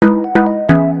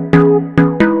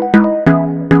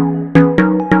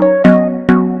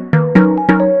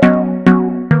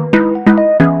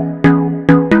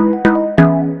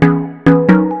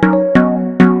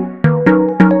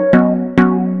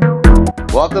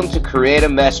Welcome to Create a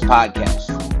Mess Podcast,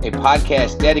 a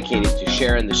podcast dedicated to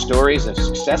sharing the stories of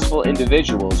successful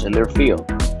individuals in their field.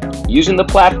 Using the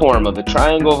platform of the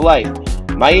Triangle of Life,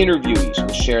 my interviewees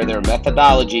will share their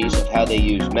methodologies of how they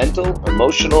use mental,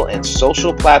 emotional, and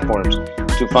social platforms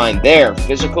to find their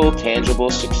physical, tangible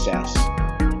success.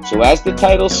 So as the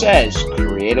title says,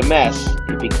 Create a Mess,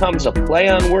 it becomes a play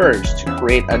on words to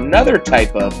create another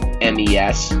type of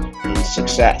MES in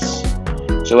success.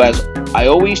 So as I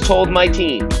always told my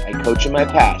teams I coach in my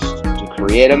past, to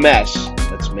create a mess,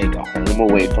 let's make a home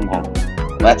away from home.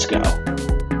 Let's go.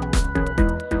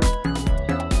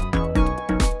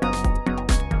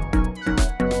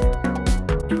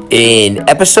 In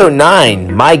episode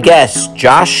 9, my guest,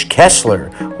 Josh Kessler,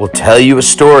 will tell you a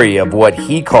story of what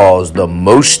he calls the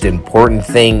most important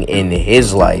thing in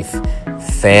his life,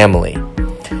 family.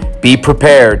 Be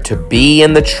prepared to be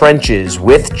in the trenches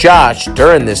with Josh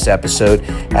during this episode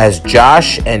as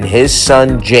Josh and his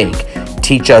son Jake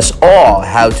teach us all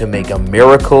how to make a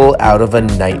miracle out of a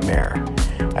nightmare.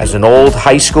 As an old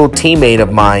high school teammate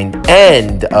of mine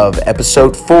and of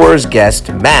episode 4's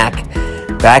guest, Mac,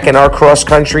 back in our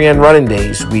cross-country and running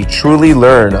days, we truly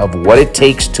learn of what it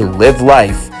takes to live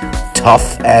life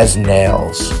tough as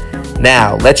nails.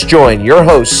 Now, let's join your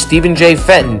host, Stephen J.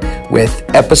 Fenton, with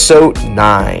episode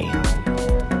 9.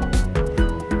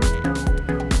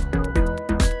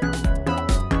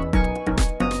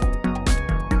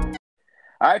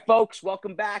 All right, folks,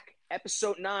 welcome back.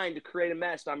 Episode 9 to Create a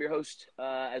Mess. I'm your host,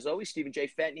 as always, Stephen J.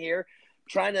 Fenton here,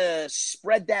 trying to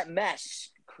spread that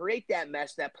mess, create that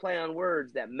mess, that play on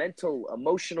words, that mental,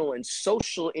 emotional, and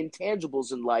social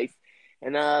intangibles in life.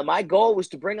 And my goal was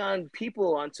to bring on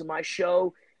people onto my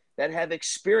show that have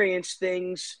experienced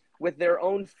things with their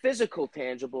own physical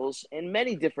tangibles in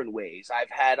many different ways. I've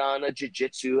had on a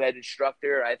jiu-jitsu head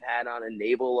instructor. I've had on a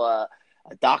naval a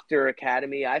doctor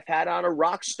academy. I've had on a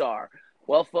rock star.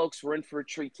 Well, folks, we're in for a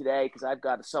treat today because I've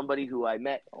got somebody who I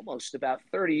met almost about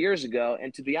 30 years ago.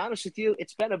 And to be honest with you,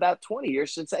 it's been about 20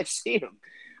 years since I've seen him.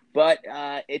 But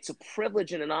it's a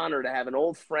privilege and an honor to have an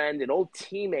old friend, an old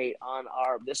teammate on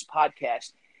this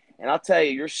podcast. And I'll tell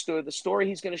you, the story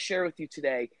he's going to share with you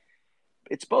today,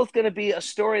 it's both going to be a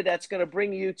story that's going to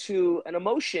bring you to an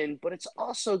emotion, but it's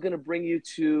also going to bring you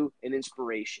to an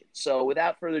inspiration. So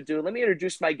without further ado, let me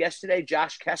introduce my guest today,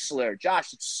 Josh Kessler.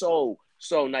 Josh, it's so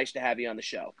nice to have you on the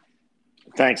show.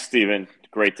 Thanks, Stephen.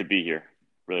 Great to be here.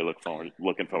 Really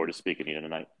looking forward to speaking to you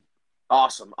tonight.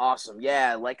 Awesome.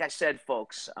 Yeah, like I said,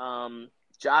 folks,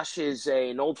 Josh is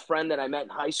an old friend that I met in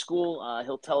high school.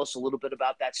 He'll tell us a little bit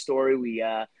about that story.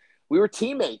 We were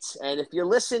teammates, and if you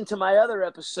listen to my other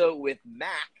episode with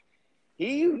Mac,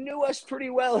 he knew us pretty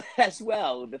well as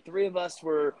well. The three of us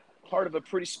were part of a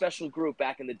pretty special group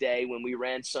back in the day when we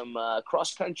ran some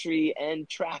cross-country and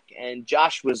track, and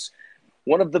Josh was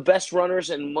one of the best runners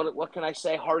and what can I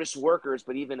say, hardest workers,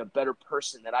 but even a better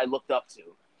person that I looked up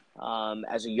to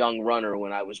as a young runner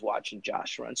when I was watching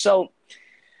Josh run. So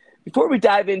before we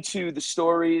dive into the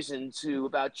stories and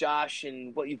about Josh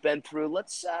and what you've been through,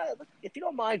 let's, if you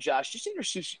don't mind, Josh, just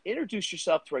introduce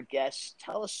yourself to our guests.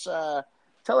 Tell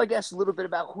our guests a little bit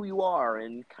about who you are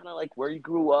and kind of like where you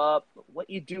grew up, what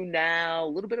you do now, a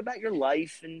little bit about your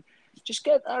life, and just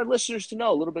get our listeners to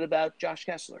know a little bit about Josh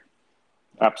Kessler.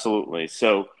 Absolutely.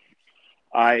 So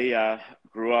I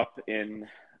grew up in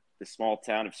the small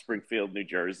town of Springfield, New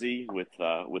Jersey with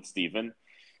Stephen.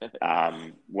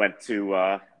 Went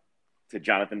to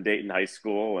Jonathan Dayton High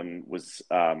School and was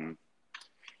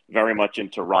very much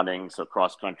into running. So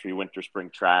cross country, winter, spring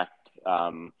track.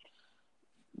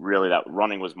 Really, that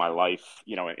running was my life,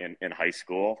 in high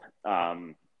school.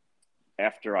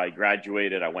 After I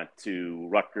graduated, I went to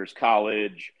Rutgers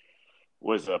College,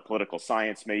 was a political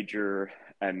science major,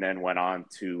 and then went on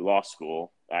to law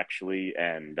school, actually.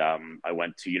 And I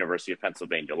went to University of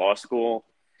Pennsylvania Law School.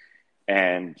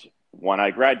 And when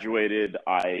I graduated,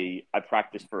 I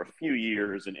practiced for a few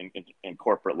years in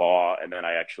corporate law, and then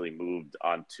I actually moved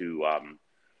onto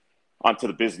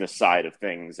the business side of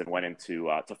things and went into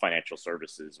to financial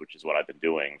services, which is what I've been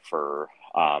doing for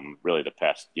really the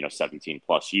past 17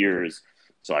 plus years.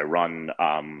 So I run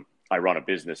a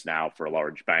business now for a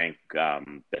large bank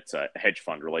that's a hedge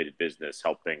fund related business,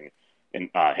 helping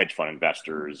hedge fund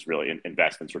investors really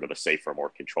invest in sort of a safer, more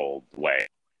controlled way,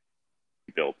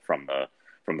 built from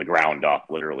the ground up,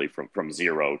 literally from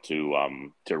zero to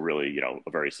really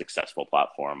a very successful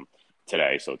platform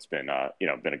today. So it's been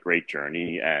been a great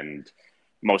journey, and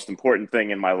most important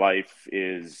thing in my life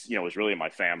is really my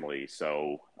family.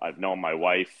 So I've known my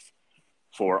wife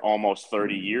for almost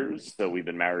 30 years. So we've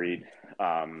been married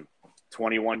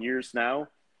 21 years now,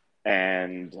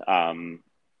 and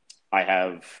I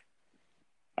have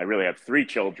I really have three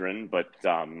children, but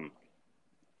I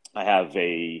have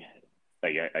a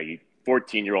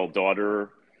 14-year-old daughter.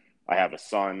 I have a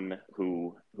son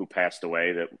who passed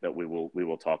away that we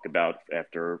will talk about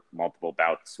after multiple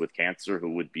bouts with cancer,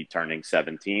 who would be turning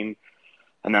 17.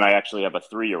 And then I actually have a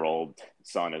 3-year-old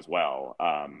son as well,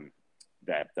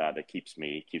 that keeps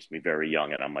me very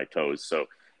young and on my toes. So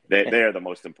they are the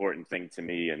most important thing to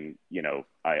me. And,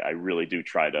 I really do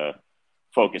try to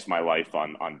focus my life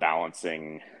on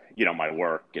balancing, my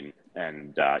work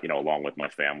and along with my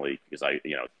family, because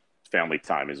family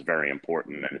time is very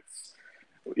important. And it's,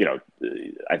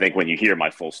 I think when you hear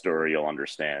my full story, you'll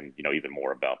understand, even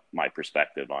more about my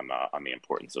perspective on the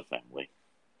importance of family.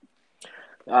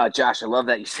 Josh, I love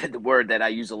that you said the word that I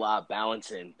use a lot,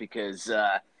 balancing, because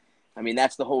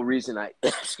that's the whole reason I,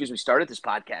 started this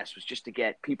podcast, was just to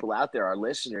get people out there, our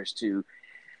listeners, to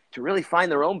really find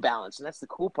their own balance. And that's the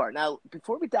cool part. Now,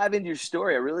 before we dive into your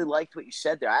story, I really liked what you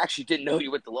said there. I actually didn't know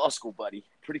you went to law school, buddy.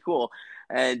 Pretty cool.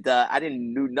 And I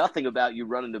knew nothing about you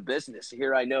running the business.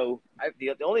 Here I know.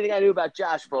 The only thing I knew about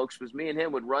Josh, folks, was me and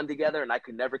him would run together and I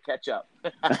could never catch up.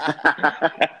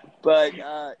 But,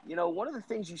 one of the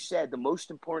things you said, the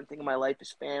most important thing in my life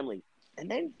is family. And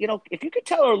then, if you could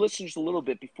tell our listeners a little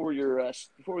bit before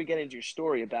we get into your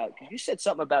story about, because you said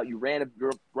something about you're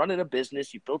running a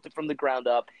business, you built it from the ground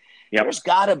up. Yep. There's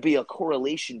got to be a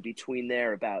correlation between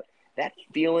there about that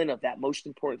feeling of that most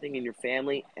important thing in your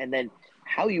family, and then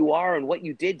how you are and what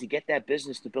you did to get that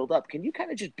business to build up. Can you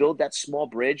kind of just build that small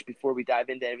bridge before we dive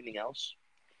into everything else?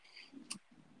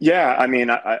 Yeah,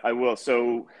 I will.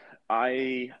 So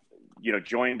I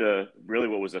joined really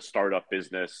what was a startup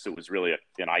business. It was really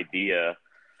an idea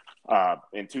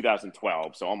in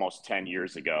 2012. So almost 10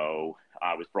 years ago,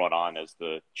 I was brought on as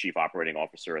the chief operating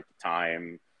officer at the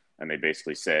time. And they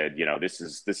basically said, this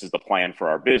is the plan for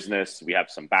our business. We have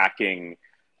some backing.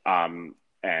 And,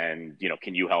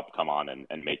 can you help come on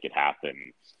and make it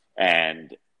happen?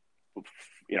 And,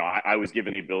 I was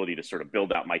given the ability to sort of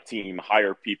build out my team,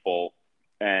 hire people.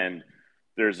 And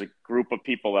there's a group of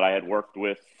people that I had worked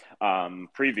with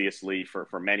previously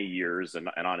for many years. And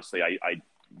honestly, I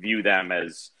view them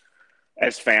as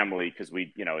family, because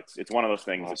it's one of those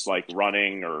things. It's like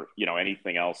running or,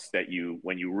 anything else that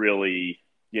when you really,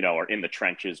 are in the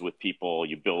trenches with people,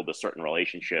 you build a certain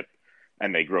relationship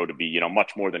and they grow to be,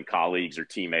 much more than colleagues or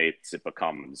teammates. It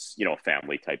becomes, a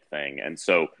family type thing. And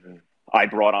so I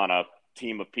brought on a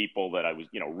team of people that I was,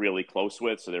 really close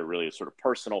with. So they're really sort of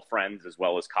personal friends as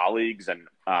well as colleagues. And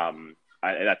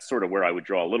that's sort of where I would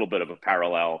draw a little bit of a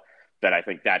parallel, that I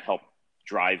think that helped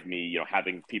drive me,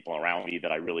 having people around me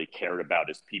that I really cared about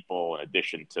as people, in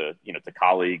addition to, to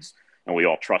colleagues. And we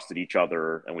all trusted each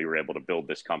other, and we were able to build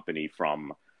this company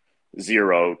from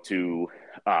zero to,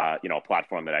 a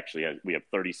platform that actually we have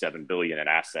 37 billion in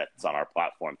assets on our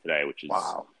platform today, which is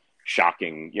wow.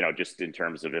 Shocking, just in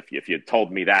terms of if you had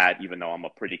told me that, even though I'm a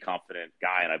pretty confident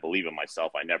guy and I believe in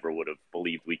myself, I never would have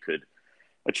believed we could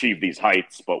achieve these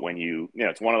heights. But when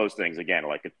it's one of those things, again,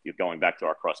 like going back to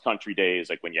our cross country days,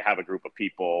 like when you have a group of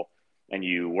people and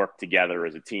you work together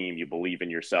as a team, you believe in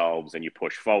yourselves and you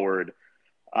push forward,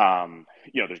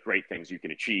 there's great things you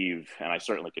can achieve. And I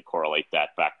certainly could correlate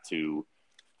that back to,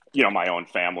 my own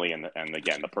family and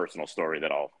again, the personal story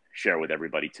that I'll share with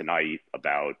everybody tonight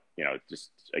about,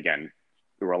 just again,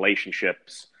 the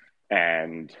relationships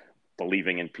and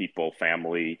believing in people.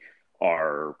 Family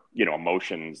are,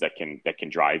 emotions that can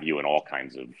drive you in all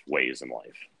kinds of ways in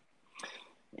life.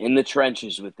 In the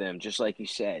trenches with them, just like you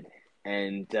said.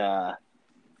 And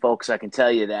folks, I can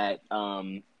tell you that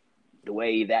the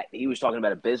way that he was talking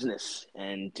about a business,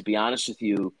 and to be honest with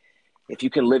you, if you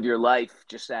can live your life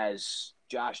just as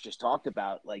Josh just talked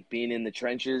about, like being in the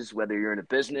trenches, whether you're in a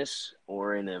business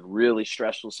or in a really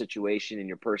stressful situation in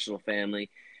your personal family,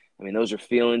 those are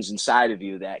feelings inside of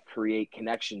you that create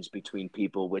connections between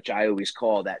people, which I always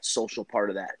call that social part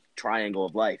of that triangle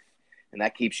of life. And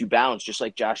that keeps you balanced, just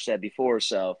like Josh said before.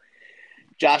 So,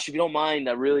 Josh, if you don't mind,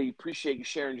 I really appreciate you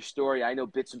sharing your story. I know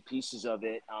bits and pieces of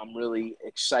it. I'm really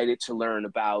excited to learn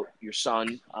about your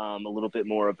son, a little bit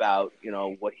more about,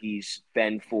 what he's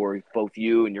been for both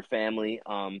you and your family.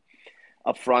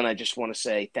 Up front, I just want to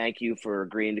say thank you for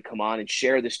agreeing to come on and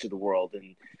share this to the world,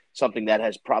 and something that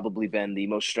has probably been the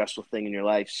most stressful thing in your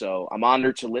life. So I'm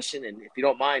honored to listen. And if you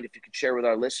don't mind, if you could share with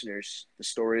our listeners the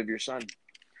story of your son.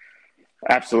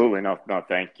 Absolutely. No,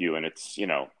 thank you. And it's,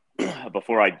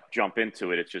 before I jump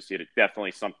into it, it's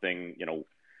definitely something,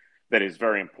 that is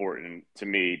very important to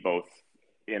me, both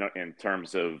in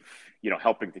terms of,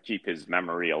 helping to keep his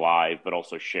memory alive, but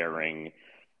also sharing,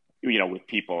 with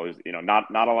people is,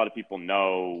 not a lot of people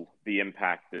know the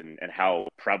impact and how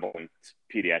prevalent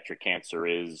pediatric cancer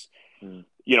is, Mm.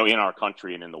 in our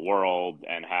country and in the world,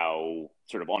 and how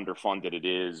sort of underfunded it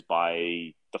is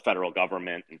by the federal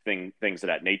government and things of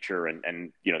that nature.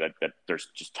 And that there's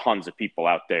just tons of people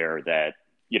out there that,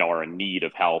 are in need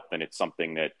of help. And it's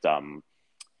something that,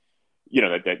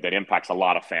 that impacts a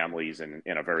lot of families in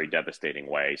a very devastating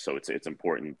way. So it's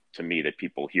important to me that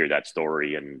people hear that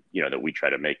story, and that we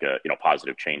try to make a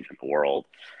positive change in the world.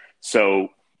 So,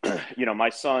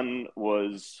 my son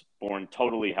was born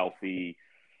totally healthy.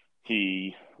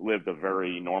 He lived a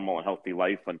very normal and healthy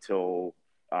life until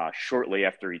shortly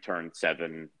after he turned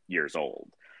 7 years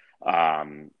old.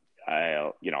 I'll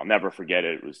never forget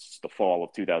it. It was the fall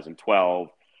of 2012.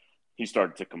 He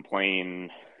started to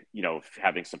complain,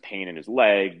 having some pain in his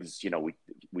legs.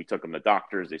 We took him to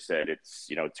doctors. They said it's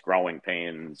growing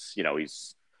pains.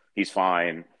 He's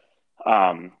fine.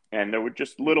 And there were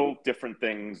just little different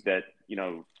things that,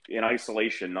 in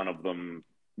isolation, none of them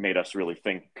made us really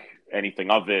think anything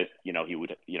of it. He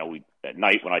would, at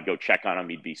night when I'd go check on him,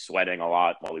 he'd be sweating a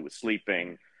lot while he was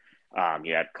sleeping. He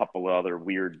had a couple of other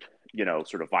weird,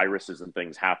 sort of viruses and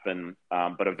things happen.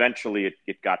 But eventually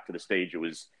it got to the stage.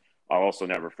 I'll also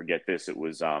never forget this. It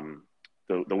was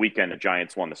the weekend the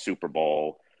Giants won the Super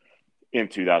Bowl in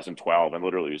 2012, and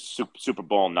literally it was Super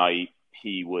Bowl night.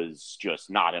 He was just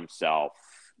not himself,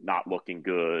 not looking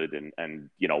good. And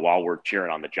while we're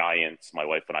cheering on the Giants, my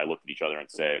wife and I looked at each other and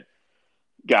said,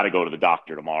 got to go to the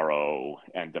doctor tomorrow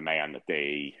and demand that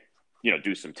they,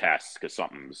 do some tests, because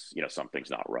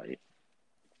something's not right.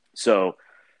 So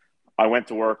I went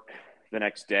to work the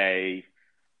next day.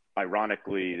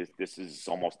 Ironically, this is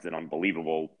almost an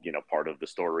unbelievable, part of the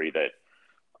story, that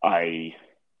I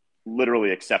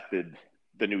literally accepted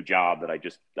the new job that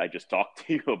I just talked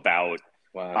to you about.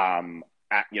 Wow.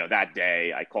 That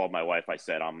day I called my wife. I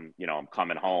said, I'm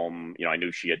coming home. I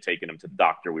knew she had taken him to the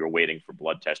doctor. We were waiting for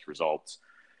blood test results.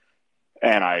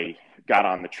 And I got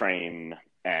on the train.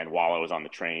 And while I was on the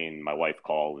train, my wife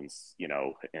called and,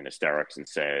 in hysterics, and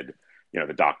said,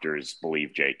 the doctors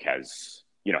believe Jake has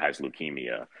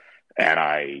leukemia. And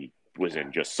I was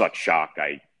in just such shock.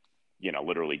 I,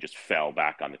 literally just fell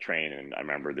back on the train. And I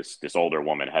remember this older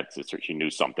woman she knew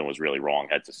something was really wrong,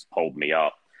 had to hold me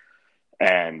up.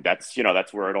 And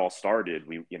that's where it all started.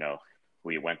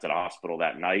 We went to the hospital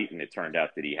that night, and it turned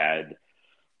out that he had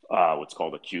what's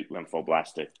called acute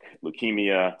lymphoblastic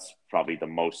leukemia. It's probably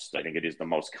I think it is the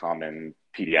most common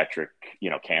pediatric,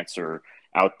 cancer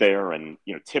out there. And,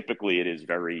 typically it is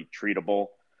very treatable.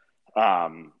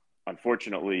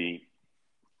 Unfortunately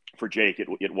for Jake,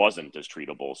 it wasn't as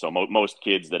treatable. So most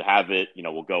kids that have it,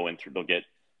 will they'll get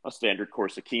a standard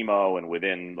course of chemo, and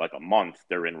within like a month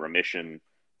they're in remission,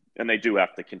 and they do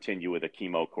have to continue with a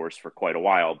chemo course for quite a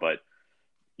while. But,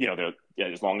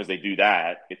 as long as they do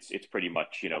that, it's pretty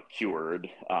much, cured.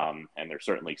 And there's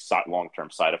certainly long-term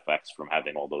side effects from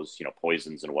having all those,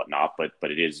 poisons and whatnot,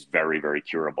 but it is very, very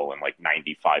curable in like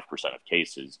 95% of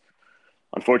cases.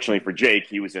 Unfortunately for Jake,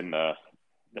 he was in the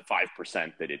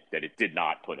 5% that it did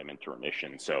not put him into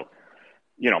remission. So,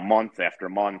 month after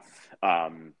month,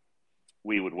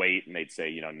 we would wait, and they'd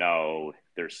say, no,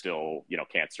 there's still,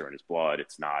 cancer in his blood.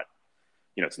 It's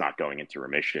not going into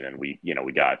remission. And we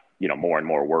got, more and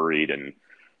more worried. And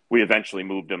we eventually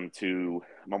moved him to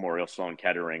Memorial Sloan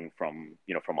Kettering from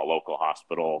a local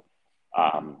hospital.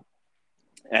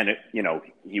 And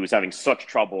he was having such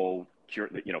trouble,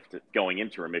 going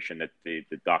into remission, that the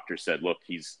doctor said, look,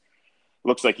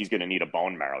 looks like he's going to need a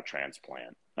bone marrow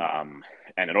transplant.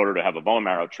 And in order to have a bone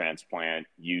marrow transplant,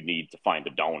 you need to find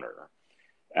a donor.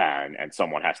 And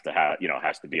someone has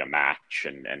to be a match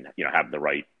and have the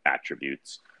right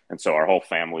attributes. And so our whole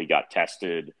family got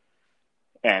tested,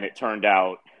 and it turned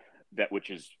out that, which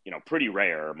is, pretty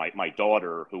rare. My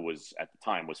daughter, who was at the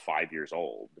time was 5 years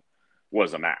old,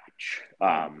 was a match.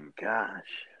 Gosh.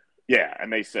 Yeah.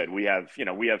 And they said, we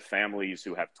have families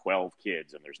who have 12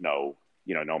 kids and there's no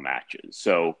matches.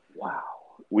 So wow,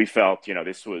 we felt,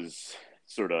 this was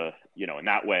sort of, in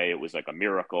that way, it was like a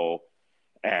miracle.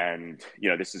 And,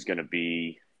 this is going to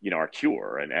be, our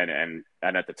cure. And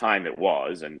at the time it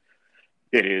was, and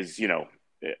it is,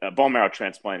 a bone marrow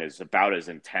transplant is about as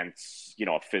intense,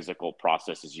 a physical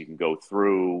process as you can go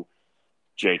through.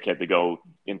 Jake had to go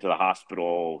into the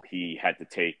hospital. He had to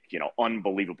take,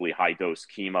 unbelievably high dose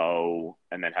chemo,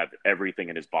 and then have everything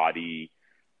in his body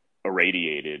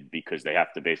irradiated, because they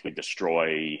have to basically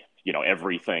destroy,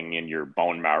 everything in your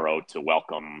bone marrow to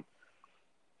welcome,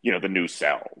 the new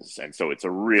cells. And so it's a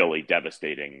really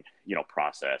devastating,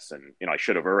 process. And, I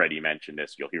should have already mentioned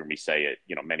this. You'll hear me say it,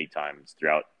 many times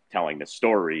throughout telling this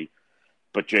story.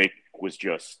 but Jake was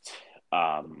just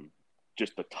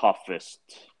the toughest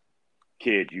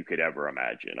kid you could ever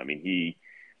imagine. I mean,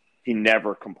 he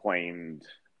never complained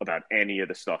about any of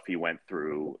the stuff he went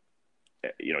through.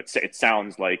 You know, it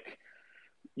sounds like,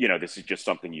 you know, this is just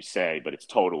something you say, but it's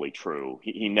totally true.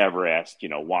 He never asked, you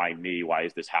know, why me? Why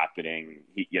is this happening?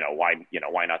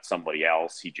 Why not somebody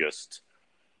else? He just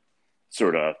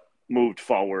sort of moved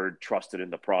forward, trusted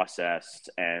in the process,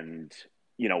 and,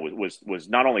 you know, was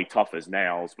not only tough as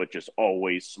nails, but just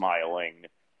always smiling,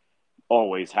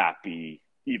 always happy,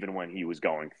 even when he was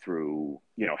going through,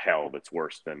 you know, hell that's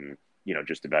worse than, you know,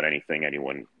 just about anything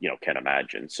anyone, you know, can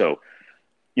imagine. So,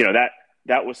 you know,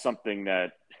 that was something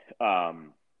that,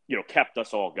 you know, kept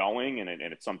us all going. And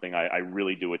it's something I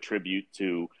really do attribute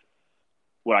to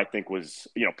what I think was,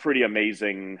 you know, pretty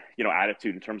amazing, you know,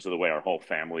 attitude in terms of the way our whole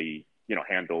family, you know,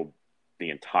 handled the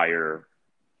entire,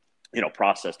 you know,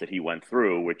 process that he went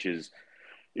through, which is,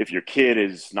 if your kid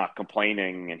is not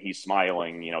complaining and he's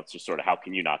smiling, you know, it's just sort of, how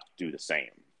can you not do the same?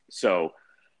 So,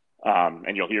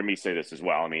 and you'll hear me say this as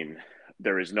well. I mean,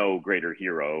 there is no greater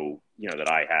hero, you know,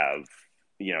 that I have,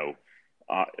 you know,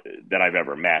 that I've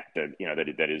ever met that, you know,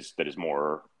 that is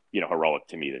more, you know, heroic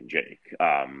to me than Jake.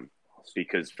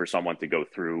 Because for someone to go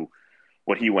through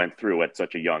what he went through at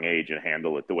such a young age and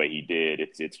handle it the way he did,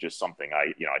 it's just something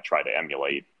I try to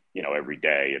emulate, you know, every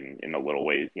day in the little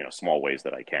ways, you know, small ways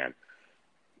that I can.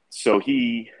 So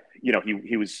he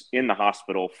was in the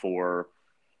hospital for,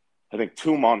 I think,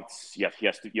 2 months. You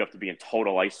have to be in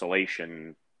total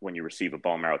isolation when you receive a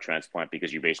bone marrow transplant,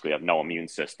 because you basically have no immune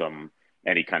system.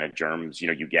 Any kind of germs, you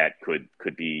know, you get could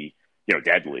be, you know,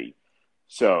 deadly.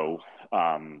 So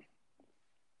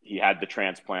he had the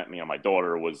transplant. You know, my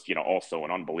daughter was, you know, also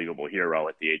an unbelievable hero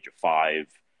at the age of 5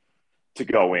 to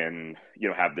go in, you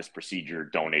know, have this procedure,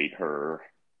 donate her,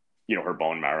 you know, her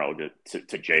bone marrow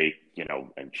to Jake, you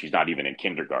know, and she's not even in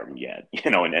kindergarten yet, you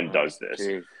know, and does this.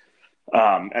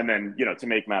 And then, you know, to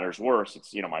make matters worse,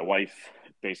 it's, you know, my wife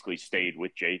basically stayed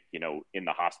with Jake, you know, in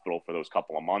the hospital for those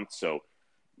couple of months. So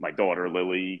my daughter,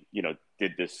 Lily, you know,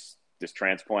 did this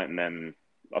transplant and then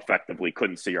effectively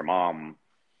couldn't see her mom,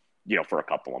 you know, for a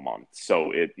couple of months.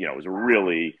 So it, you know, it was a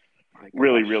really,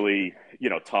 you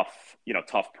know,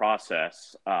 tough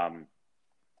process.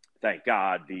 Thank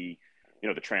God you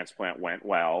know, the transplant went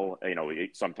well. You know,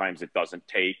 sometimes it doesn't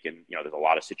take, and, you know, there's a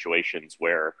lot of situations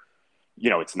where, you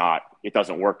know, it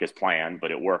doesn't work as planned, but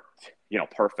it worked, you know,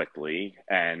 perfectly.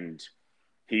 And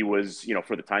he was, you know,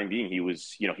 for the time being, he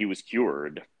was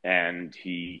cured, and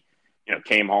he, you know,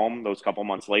 came home those couple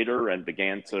months later and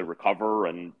began to recover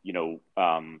and, you know,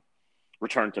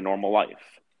 return to normal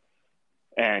life.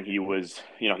 And he was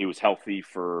healthy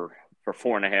for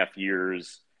 4.5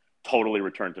 years, totally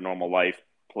returned to normal life,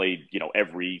 played, you know,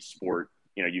 every sport,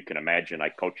 you know, you can imagine. I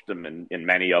coached him in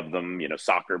many of them, you know,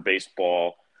 soccer,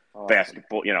 baseball,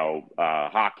 basketball, you know,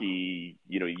 hockey,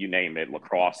 you know, you name it,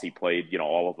 lacrosse. He played, you know,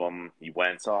 all of them. He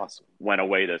went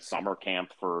away to summer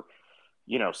camp for,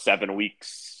 you know, 7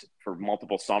 weeks for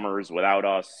multiple summers without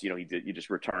us. You know, he just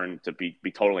returned to be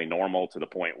totally normal, to the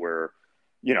point where,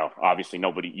 you know, obviously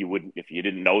if you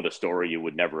didn't know the story, you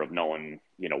would never have known,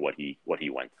 you know, what he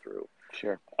went through.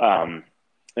 Sure. And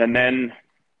then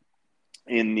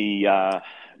in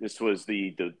this was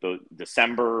the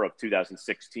December of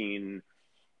 2016.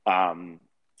 Again,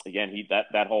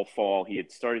 that whole fall, he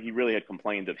really had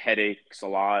complained of headaches a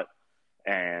lot,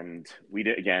 and we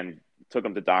took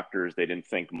him to doctors. They didn't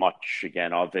think much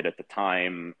again of it at the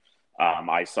time.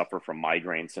 I suffer from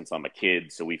migraines since I'm a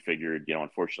kid, so we figured, you know,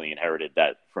 unfortunately inherited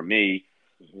that from me.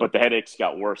 Mm-hmm. But the headaches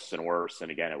got worse and worse, and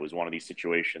again, it was one of these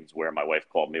situations where my wife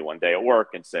called me one day at work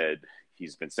and said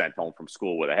he's been sent home from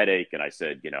school with a headache, and I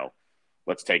said, you know,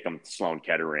 let's take him to Sloan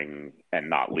Kettering and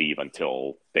not leave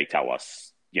until they tell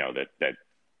us, you know, that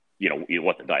you know,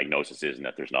 what the diagnosis is and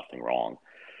that there's nothing wrong.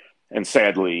 And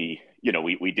sadly, you know,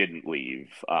 we didn't leave.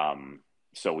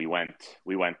 So we went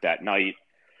that night.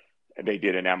 They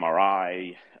did an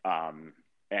MRI,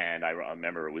 and I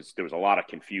remember there was a lot of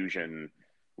confusion.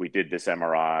 We did this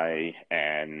MRI,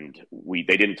 and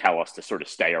they didn't tell us to sort of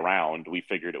stay around. We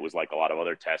figured it was like a lot of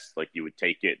other tests, like you would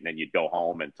take it and then you'd go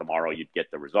home and tomorrow you'd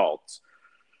get the results.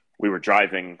 We were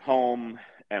driving home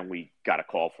and we got a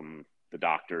call from the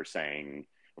doctor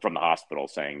from the hospital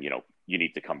saying, you know, you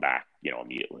need to come back, you know,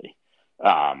 immediately.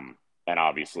 And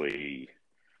obviously,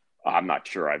 I'm not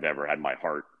sure I've ever had my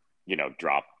heart, you know,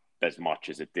 drop as much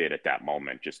as it did at that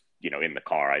moment. Just, you know, in the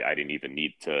car, I didn't even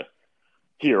need to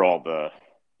hear all the,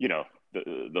 you know,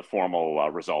 the formal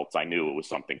results. I knew it was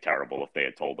something terrible if they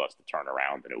had told us to turn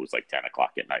around and it was like 10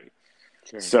 o'clock at night.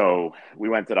 Sure. So we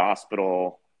went to the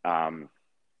hospital.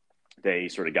 They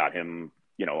sort of got him,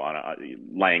 on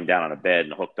laying down on a bed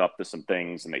and hooked up to some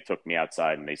things. And they took me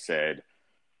outside and they said,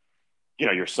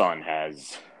 your son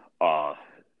has,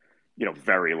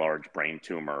 very large brain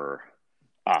tumor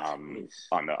on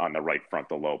the right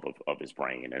frontal lobe of his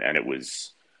brain. And it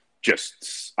was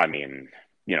just,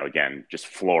 again, just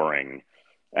flooring.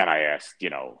 And I asked,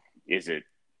 is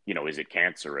it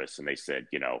cancerous? And they said,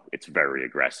 it's very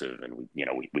aggressive, and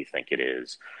we think it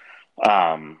is.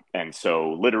 And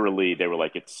so literally they were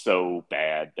like, it's so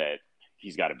bad that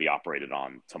he's got to be operated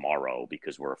on tomorrow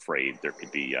because we're afraid there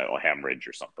could be a hemorrhage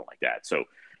or something like that. So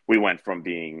we went from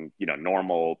being,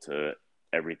 normal to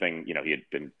everything, he had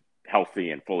been healthy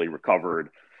and fully recovered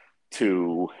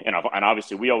to, and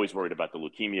obviously we always worried about the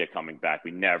leukemia coming back.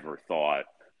 We never thought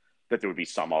that there would be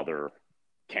some other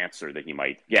cancer that he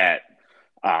might get.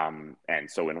 And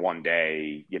so in one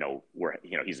day,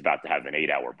 he's about to have an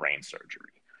 8-hour brain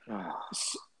surgery.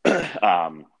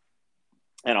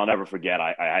 And I'll never forget,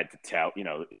 I had to tell,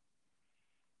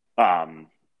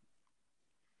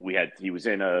 he was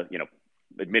in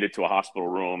admitted to a hospital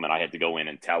room, and I had to go in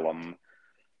and tell him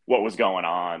what was going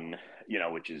on,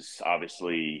 which is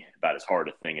obviously about as hard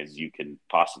a thing as you can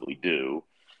possibly do.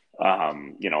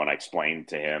 And I explained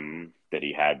to him that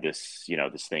he had this,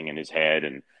 this thing in his head,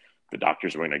 and the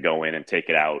doctors were going to go in and take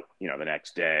it out, the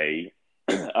next day.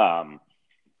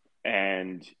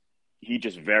 And he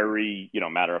just very,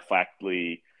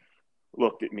 matter-of-factly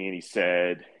looked at me and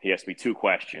he asked me 2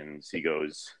 questions. He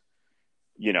goes,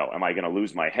 am I going to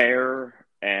lose my hair?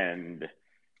 And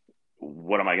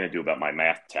what am I going to do about my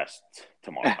math test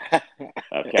tomorrow?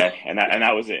 Okay. And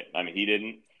that was it. I mean, he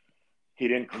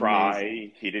didn't cry.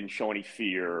 Amazing. He didn't show any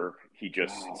fear. He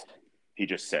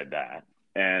just said that.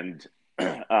 And,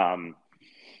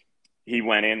 he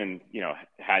went in and,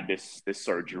 had this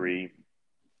surgery.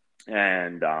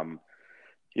 And,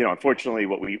 unfortunately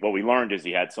what we learned is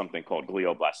he had something called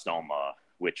glioblastoma,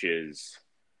 which is,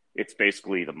 it's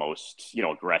basically the most,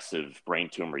 aggressive brain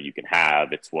tumor you can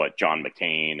have. It's what John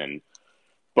McCain and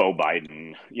Beau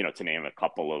Biden, to name a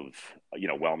couple of,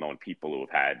 well-known people who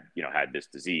have had this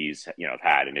disease, have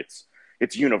had, and it's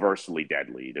universally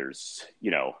deadly. There's,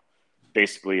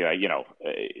 basically,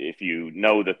 if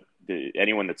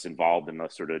anyone that's involved in the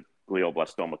sort of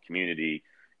glioblastoma community,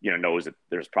 knows that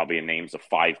there's probably names of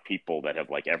 5 people that have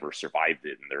ever survived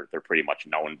it, and they're pretty much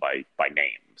known by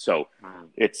name. So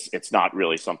it's not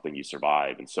really something you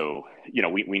survive. And so,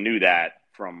 we knew that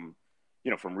from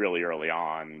really early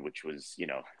on, which was,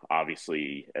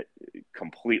 obviously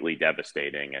completely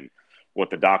devastating. And what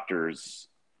the doctors,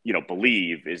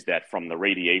 believe is that from the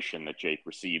radiation that Jake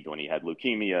received when he had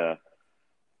leukemia,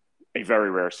 a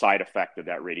very rare side effect of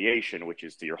that radiation, which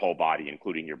is to your whole body,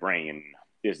 including your brain,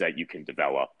 is that you can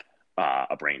develop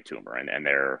a brain tumor. And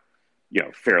they're,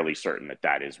 fairly certain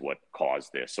that is what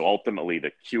caused this. So ultimately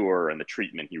the cure and the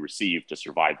treatment he received to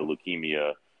survive the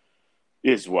leukemia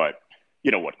is what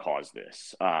caused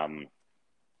this.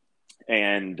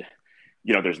 And,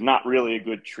 there's not really a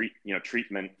good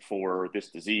treatment for this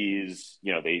disease.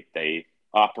 They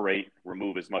operate,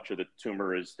 remove as much of the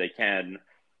tumor as they can.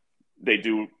 They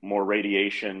do more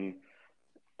radiation,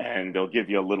 and they'll give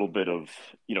you a little bit of,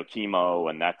 chemo,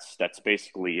 and that's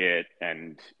basically it.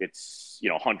 And it's,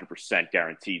 100%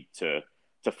 guaranteed to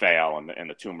fail, and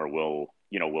the tumor will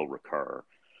recur.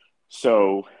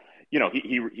 So,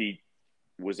 he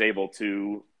was able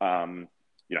to,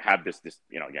 have this,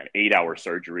 again, 8-hour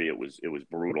surgery. It was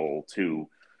brutal to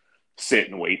sit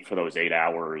and wait for those 8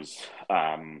 hours,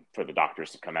 for the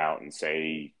doctors to come out and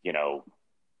say,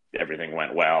 everything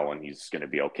went well and he's going to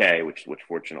be okay, which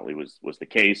fortunately was the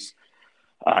case.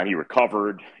 He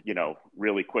recovered,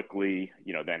 really quickly,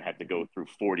 then had to go through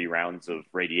 40 rounds of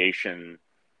radiation,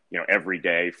 every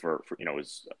day for it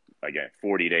was, again,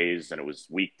 40 days, and it was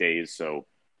weekdays. So,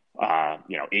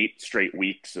 8 straight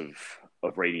weeks of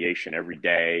radiation every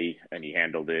day. And he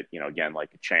handled it, again,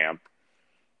 like a champ.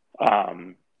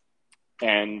 And,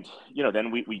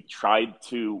 then we tried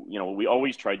to, we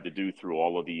always tried to do through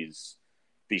all of these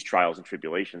trials and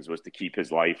tribulations was to keep his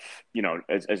life,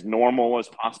 as normal as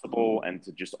possible, and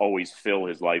to just always fill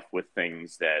his life with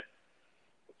things that,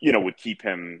 would keep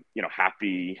him,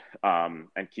 happy,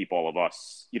 and keep all of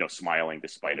us, smiling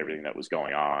despite everything that was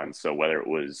going on. So whether it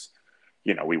was,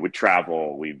 we would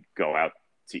travel, we'd go out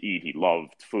to eat. He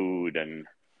loved food and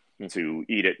to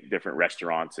eat at different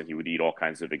restaurants, and he would eat all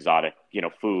kinds of exotic,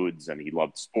 foods, and he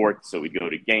loved sports. So we'd go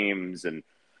to games, and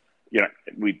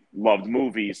we loved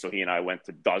movies, so he and I went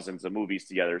to dozens of movies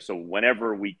together. So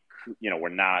whenever we, we're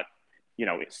not,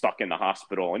 stuck in the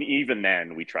hospital, and even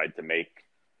then we tried to make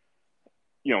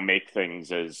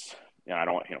things as, I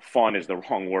don't, fun is the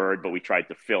wrong word, but we tried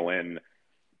to fill in,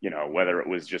 whether it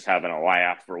was just having a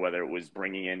laugh or whether it was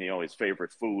bringing in, his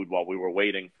favorite food while we were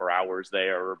waiting for hours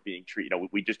there or being treated.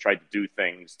 We just tried to do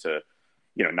things to,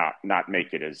 not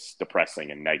make it as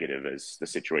depressing and negative as the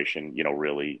situation,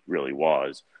 really, really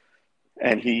was.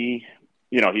 And he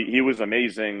was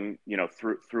amazing,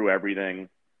 through everything.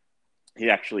 He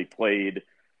actually played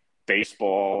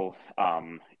baseball,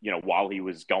 while he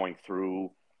was going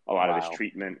through a lot of this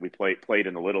treatment. We played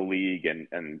in the Little League,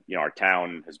 and our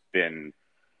town has been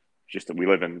we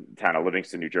live in the town of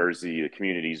Livingston, New Jersey. The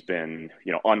community's been,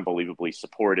 unbelievably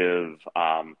supportive.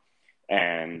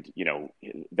 And,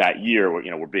 that year,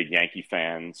 we're big Yankee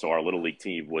fans. So our Little League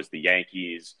team was the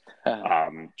Yankees.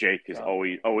 Jake has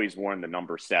always worn the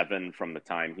number 7 from the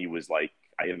time he was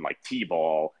in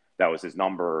T-ball. That was his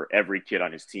number. Every kid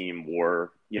on his team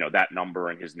wore, that number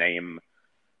and his name,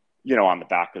 on the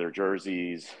back of their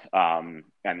jerseys. And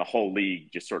the whole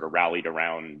league just sort of rallied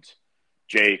around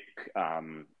Jake.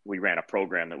 We ran a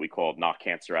program that we called Knock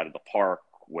Cancer Out of the Park,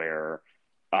 where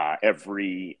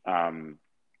every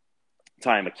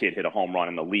time a kid hit a home run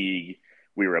in the league,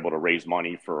 we were able to raise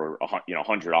money for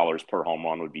 $100 per home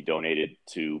run would be donated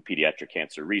to pediatric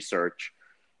cancer research.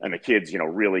 And the kids,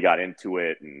 really got into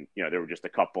it. And, there were just a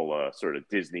couple of sort of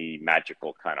Disney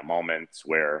magical kind of moments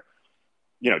where,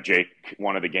 Jake,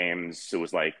 one of the games, it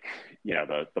was the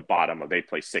bottom of, they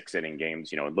play 6-inning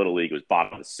games, in Little League, it was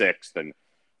bottom of the 6th and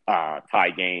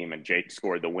tie game. And Jake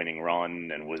scored the winning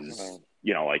run and was,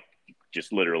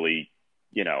 just literally,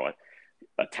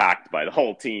 attacked by the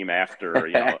whole team after,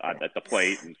 at the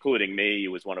plate, including me. He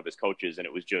was one of his coaches. And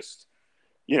it was just,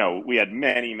 we had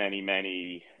many, many,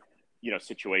 many,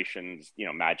 situations,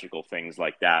 magical things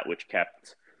like that, which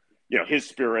kept, his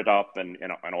spirit up and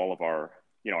all of our,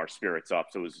 our spirits up.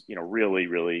 So it was, really,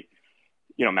 really,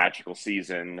 magical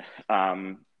season.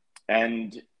 And,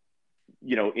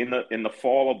 in the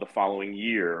fall of the following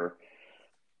year,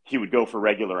 he would go for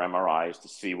regular MRIs to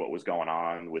see what was going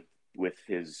on with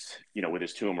his, with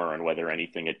his tumor and whether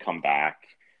anything had come back.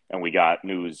 And we got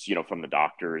news, from the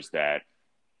doctors that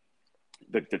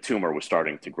the tumor was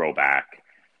starting to grow back.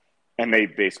 And they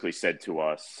basically said to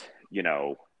us,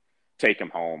 take him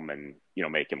home and,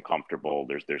 make him comfortable.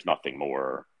 There's nothing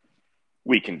more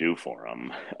we can do for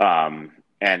him.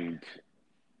 And,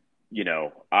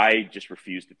 I just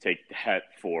refused to take that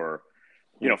for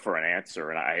an answer.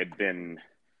 And I had been,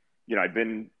 I'd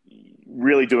been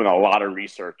really doing a lot of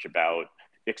research about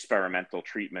experimental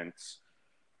treatments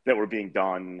that were being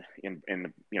done in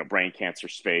the, brain cancer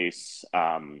space.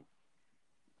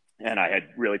 And I had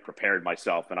really prepared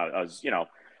myself, and I was,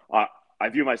 I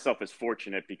view myself as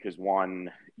fortunate because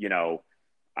one, I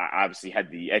obviously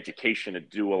had the education to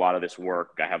do a lot of this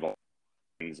work. I have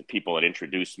people that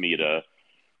introduced me to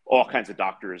all kinds of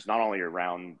doctors, not only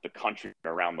around the country, but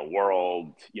around the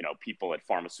world, people at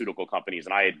pharmaceutical companies.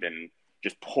 And I had been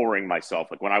just pouring myself,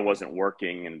 when I wasn't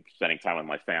working and spending time with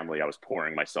my family, I was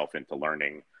pouring myself into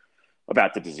learning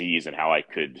about the disease and how I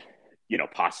could,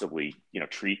 possibly,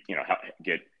 treat,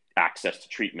 get access to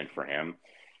treatment for him.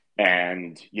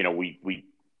 And, we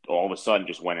all of a sudden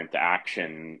just went into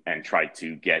action and tried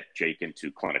to get Jake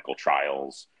into clinical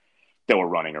trials that were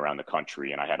running around the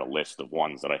country. And I had a list of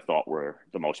ones that I thought were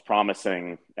the most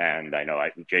promising. And I know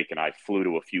Jake and I flew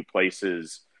to a few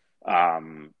places.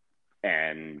 My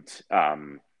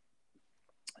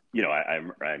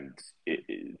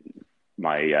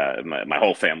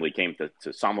whole family came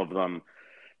to some of them,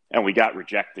 and we got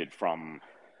rejected from,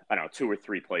 2 or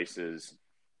 3 places.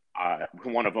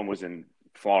 One of them was in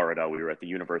Florida. We were at the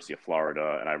University of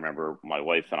Florida, and I remember my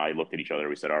wife and I looked at each other.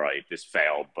 We said, all right, this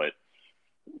failed, but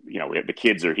the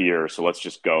kids are here, so let's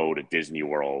just go to Disney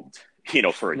World,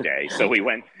 for a day. So we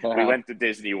went to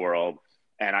Disney World,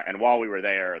 and while we were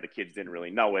there, the kids didn't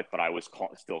really know it, but I was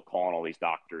still calling all these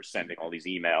doctors, sending all these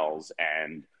emails,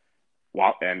 and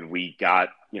we got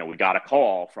a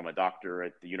call from a doctor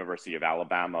at the University of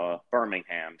Alabama,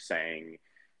 Birmingham, saying,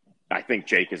 I think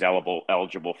Jake is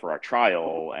eligible for our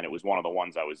trial. And it was one of the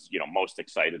ones I was, most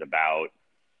excited about.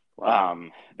 Wow.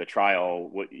 The trial,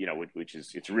 which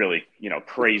is, it's really,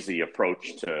 crazy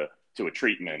approach to a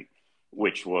treatment,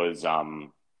 which was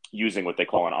using what they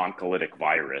call an oncolytic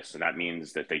virus. And that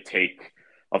means that they take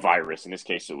a virus. In this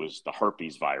case, it was the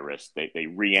herpes virus. They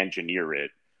re-engineer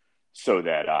it so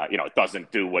that, it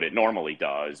doesn't do what it normally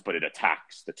does, but it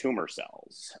attacks the tumor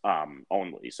cells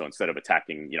only. So instead of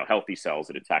attacking, healthy cells,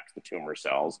 it attacks the tumor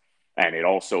cells. And it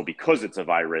also, because it's a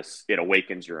virus, it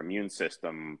awakens your immune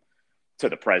system to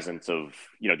the presence of,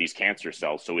 these cancer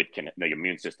cells. So the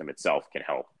immune system itself can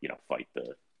help, fight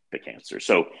the cancer.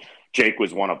 So Jake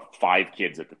was one of 5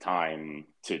 kids at the time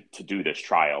to do this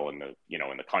trial in the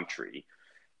country.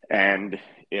 And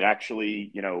it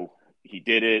actually, he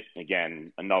did it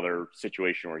again. Another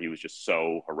situation where he was just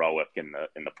so heroic in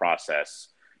the process.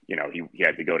 He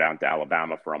had to go down to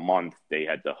Alabama for a month. They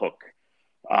had to hook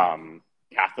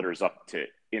catheters up to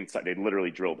inside. They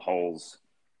literally drilled holes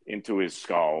into his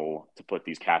skull to put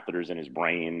these catheters in his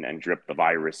brain and drip the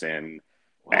virus in.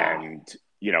 Wow. And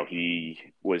he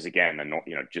was again,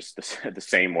 just the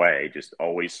same way, just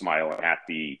always smiling,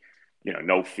 happy,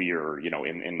 no fear,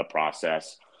 in the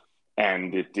process.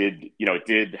 And it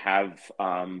did have,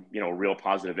 a real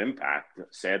positive impact.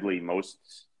 Sadly, most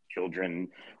children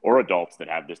or adults that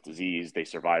have this disease, they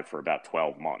survive for about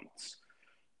 12 months.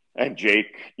 And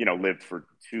Jake, lived for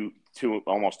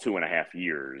almost 2.5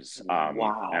 years.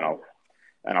 Wow.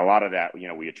 And a lot of that,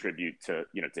 we attribute to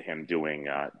him doing,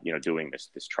 doing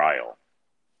this trial.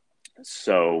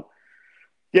 So,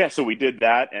 yeah, so we did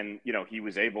that, and he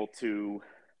was able to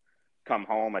come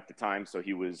home at the time. So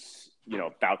he was,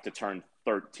 about to turn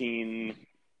 13.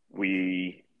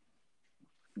 We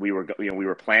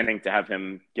were planning to have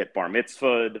him get bar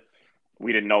mitzvahed.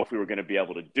 We didn't know if we were going to be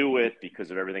able to do it because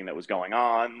of everything that was going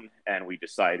on, and we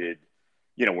decided,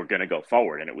 we're going to go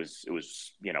forward. And it was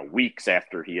weeks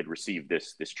after he had received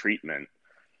this treatment,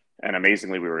 and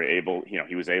amazingly,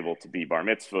 he was able to be bar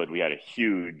mitzvahed. We had a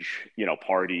huge,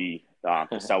 party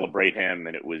to celebrate him,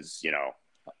 and it was,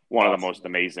 one of the Awesome. most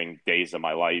amazing days of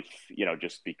my life,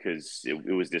 just because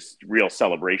it was this real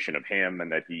celebration of him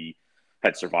and that he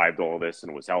had survived all of this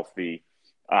and was healthy.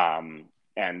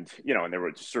 And there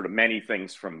were just sort of many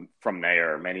things from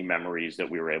there, many memories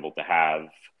that we were able to have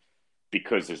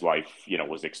because his life,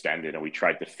 was extended, and we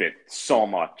tried to fit so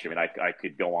much. I mean, I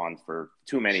could go on for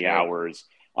too many Sure. hours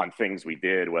on things we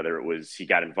did, whether it was he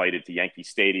got invited to Yankee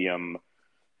Stadium,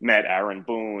 met Aaron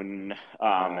Boone, and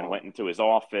Wow. went into his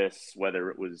office, whether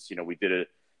it was, we did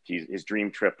his dream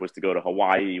trip was to go to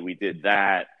Hawaii. We did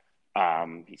that.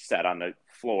 He sat on the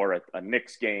floor at a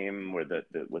Knicks game where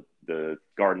with the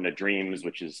Garden of Dreams,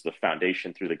 which is the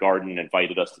foundation through the garden,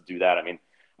 invited us to do that. I mean,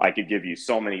 I could give you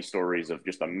so many stories of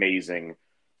just amazing,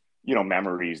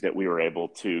 memories that we were able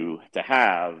to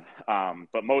have.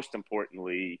 But most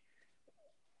importantly,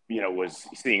 was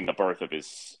seeing the birth of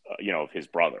his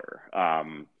brother.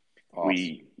 Awesome.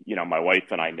 My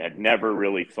wife and I had never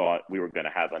really thought we were going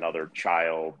to have another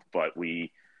child, but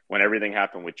when everything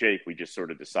happened with Jake, we just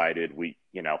sort of decided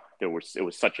it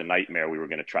was such a nightmare. We were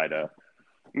going to try to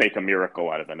make a miracle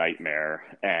out of the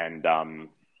nightmare. And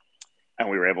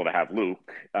we were able to have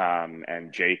Luke,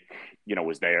 and Jake,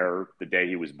 was there the day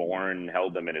he was born,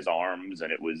 held him in his arms.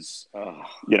 And it was, Oh,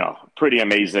 pretty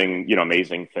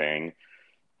amazing thing.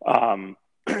 Um,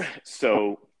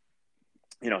 so,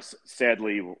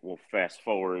 sadly, we'll fast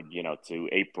forward, to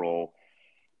April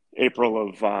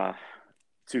of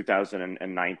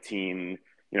 2019.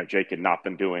 Jake had not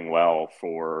been doing well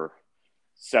for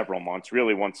several months.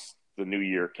 Really, once the new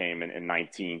year came in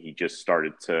 19, he just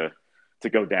started to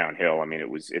go downhill. I mean,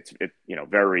 it's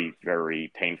very,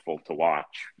 very painful to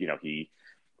watch. He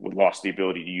lost the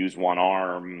ability to use one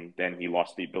arm, then he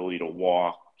lost the ability to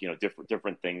walk.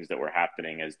 Different things that were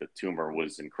happening as the tumor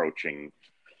was encroaching,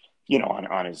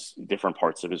 on his different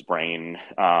parts of his brain.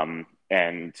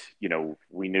 And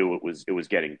we knew it was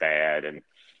getting bad, and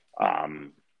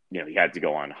he had to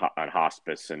go on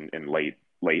hospice in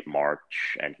late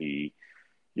March, and he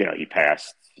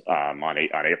passed on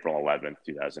April 11th,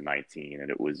 2019,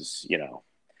 and it was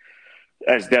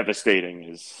as devastating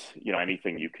as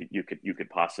anything you could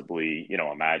possibly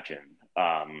imagine.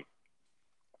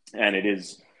 And it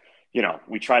is,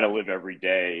 we try to live every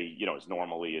day as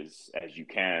normally as you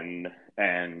can.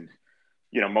 And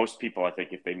most people, I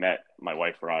think, if they met my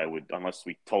wife or I, would, unless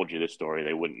we told you this story,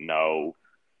 they wouldn't know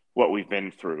what we've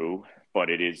been through. But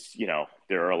it is,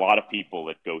 there are a lot of people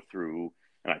that go through,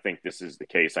 and I think this is the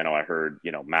case. I know I heard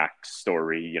Mac's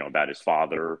story about his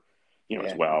father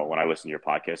as yeah. well when I listened to your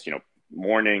podcast.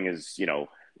 Mourning is,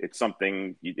 it's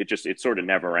something, it sort of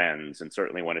never ends. And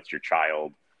certainly when it's your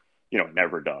child, it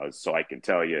never does. So I can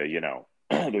tell you,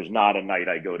 there's not a night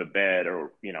I go to bed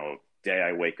or day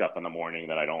I wake up in the morning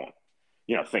that I don't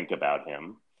think about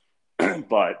him.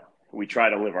 But we try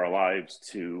to live our lives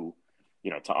to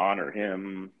honor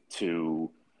him, to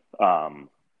um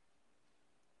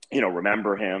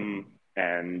remember him.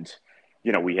 And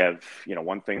we have,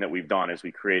 one thing that we've done is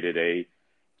we created a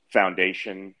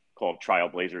foundation called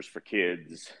Trailblazers for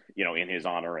Kids, in his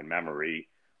honor and memory,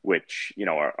 which,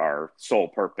 our sole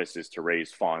purpose is to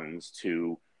raise funds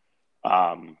to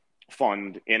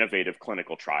fund innovative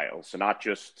clinical trials. So not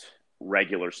just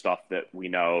regular stuff that we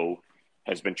know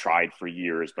has been tried for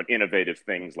years, but innovative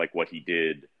things like what he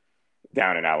did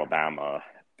down in Alabama.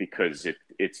 because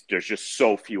there's just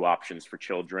so few options for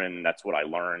children. That's what I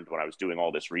learned when I was doing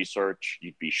all this research.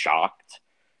 You'd be shocked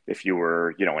if you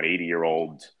were, you know, an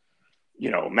 80-year-old, you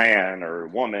know, man or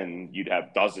woman, you'd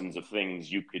have dozens of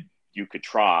things you could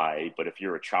try, but if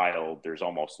you're a child, there's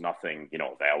almost nothing, you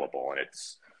know, available. And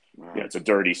it's, you know, it's a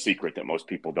dirty secret that most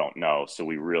people don't know. So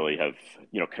we really have,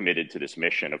 you know, committed to this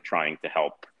mission of trying to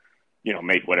help, you know,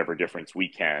 make whatever difference we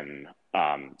can,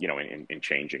 you know, in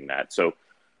changing that. So,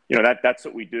 you know, that's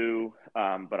what we do.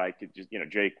 But I could just, you know,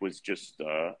 Jake was just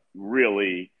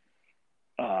really,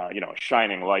 you know, a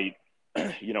shining light,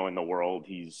 you know, in the world.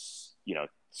 He's, you know,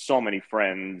 so many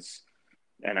friends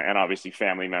and obviously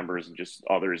family members and just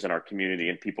others in our community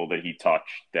and people that he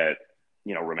touched that,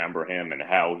 you know, remember him and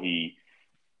how he,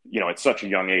 you know, at such a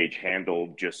young age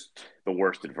handled just the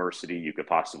worst adversity you could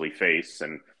possibly face.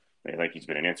 And I think he's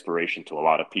been an inspiration to a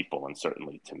lot of people and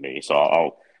certainly to me. So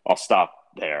I'll stop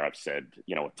there. I've said,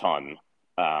 you know, a ton.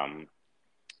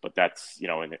 But that's, you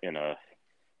know, in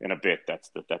a bit, that's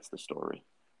the story.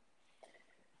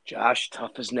 Josh,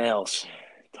 tough as nails.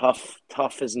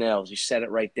 Tough as nails. You said it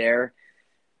right there.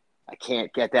 I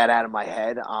can't get that out of my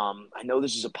head. I know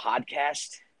this is a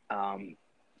podcast.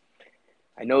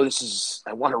 I know this is,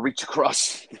 I want to reach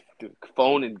across the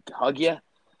phone and hug you.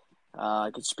 I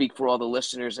could speak for all the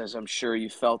listeners, as I'm sure you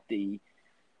felt the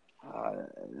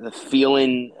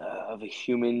feeling of a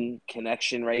human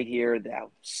connection right here,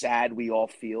 how sad we all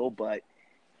feel, but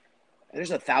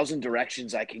there's 1,000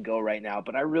 directions I can go right now.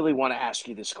 But I really want to ask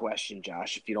you this question,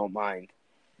 Josh, if you don't mind.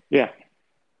 Yeah.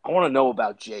 I want to know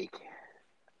about Jake.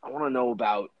 I want to know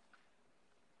about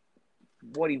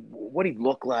what he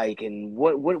looked like and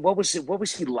what was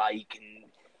he like,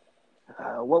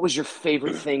 and what was your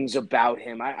favorite things about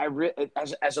him.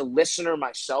 As a listener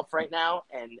myself right now,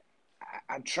 and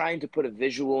I'm trying to put a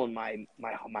visual in my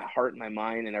heart and my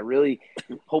mind, and I really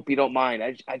hope you don't mind.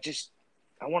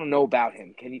 I want to know about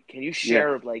him. Can you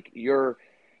share like your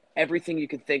everything you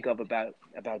can think of about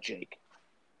Jake?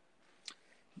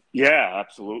 Yeah,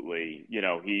 absolutely. You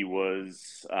know, he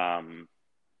was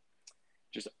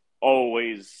just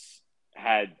always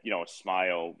had, you know, a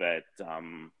smile that,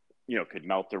 you know, could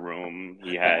melt the room.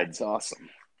 He had, That's awesome.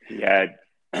 He had,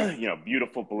 you know,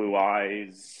 beautiful blue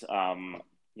eyes,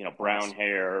 you know, brown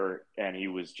hair, and he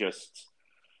was just,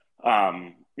 you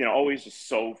know, always just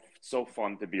so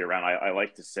fun to be around. I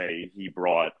like to say he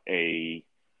brought a,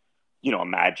 you know, a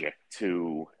magic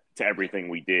to everything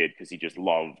we did because he just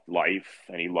loved life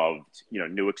and he loved, you know,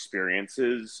 new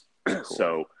experiences. Cool.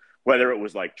 So whether it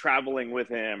was like traveling with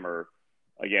him or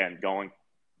again going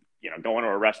to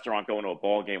a restaurant, going to a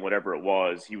ball game, whatever it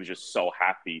was, he was just so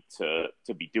happy to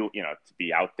be to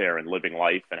be out there and living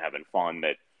life and having fun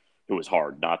that it was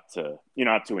hard not to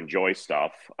enjoy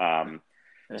stuff.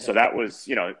 So that was,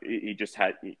 you know,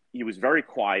 he was very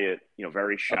quiet, you know,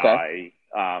 very shy. Okay.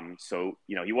 So,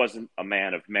 you know, he wasn't a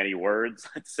man of many words,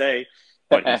 let's say,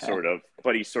 but he sort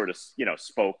of, you know,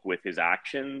 spoke with his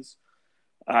actions.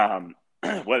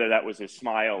 Whether that was his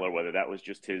smile or whether that was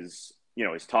just his, you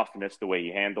know, his toughness, the way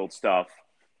he handled stuff,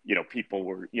 you know, people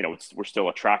were still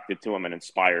attracted to him and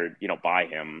inspired, you know, by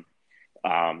him,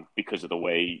 because of the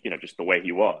way, you know, just the way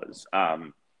he was.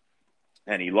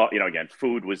 And he loved, you know, again,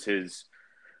 food was his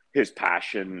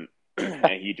passion.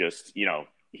 And he just, you know,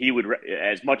 he would,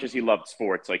 as much as he loved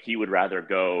sports, like he would rather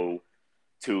go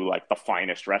to like the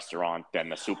finest restaurant than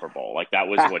the Super Bowl. Like that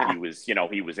was what he was, you know,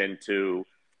 he was into.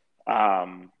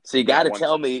 So you got to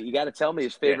tell me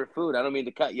his favorite food. I don't mean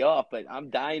to cut you off, but I'm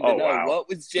dying to know. Wow. What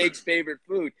was Jake's favorite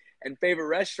food and favorite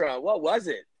restaurant? What was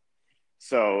it?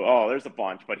 So, there's a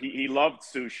bunch, but he loved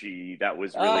sushi. That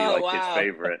was really his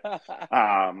favorite.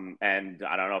 And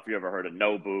I don't know if you ever heard of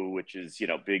Nobu, which is, you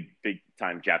know, big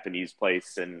time Japanese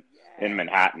place in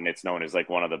Manhattan. It's known as like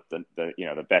one of the you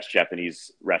know, the best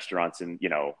Japanese restaurants in, you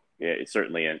know,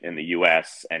 certainly in the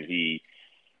US. And he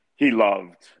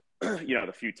loved, you know,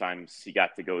 the few times he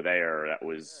got to go there, that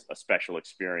was a special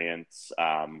experience.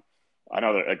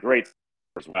 A great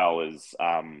as well is,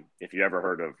 if you ever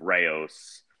heard of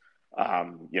Rayos.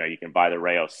 You know, you can buy the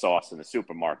Rayos sauce in the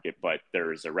supermarket, but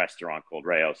there's a restaurant called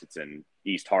Rayos. It's in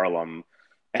East Harlem,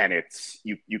 and it's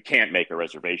you can't make a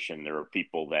reservation. There are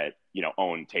people that, you know,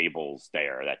 own tables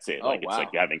there. That's it. It's like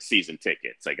you're having season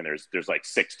tickets. Like, and there's like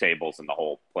 6 tables in the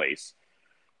whole place.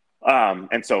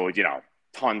 And so, you know,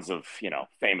 tons of, you know,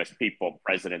 famous people,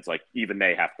 presidents, like even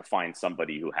they have to find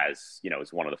somebody who has, you know,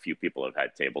 is one of the few people who have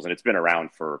had tables, and it's been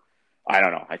around for, I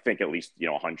don't know, I think at least, you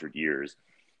know, 100 years.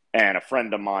 And a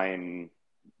friend of mine,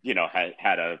 you know,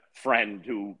 had a friend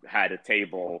who had a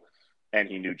table, and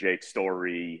he knew Jake's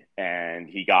story, and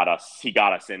he got us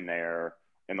in there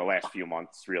in the last few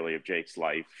months, really, of Jake's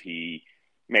life. He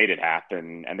made it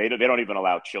happen. And they don't even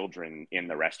allow children in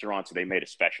the restaurant, so they made a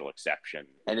special exception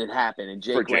And it happened, and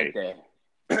for Jake went Jake. there.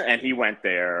 And he went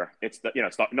there. It's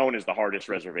known as the hardest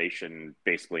reservation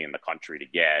basically in the country to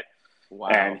get. Wow.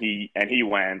 And he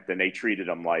went, and they treated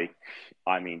him like,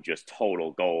 I mean, just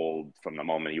total gold from the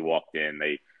moment he walked in.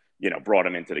 They, brought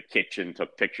him into the kitchen,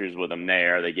 took pictures with him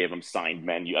there. They gave him signed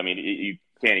menu. I mean, you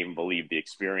can't even believe the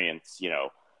experience,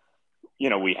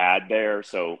 we had there.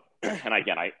 So, and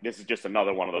again, this is just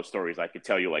another one of those stories. I could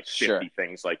tell you like 50 Sure.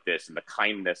 things like this, and the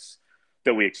kindness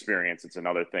that we experience. It's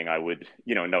another thing I would,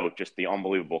 note, just the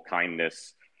unbelievable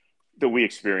kindness that we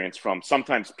experience from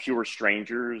sometimes pure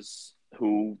strangers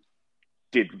who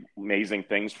did amazing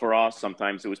things for us.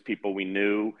 Sometimes it was people we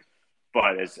knew,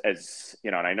 but as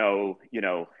and I know,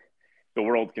 the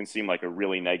world can seem like a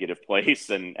really negative place,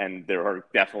 and there are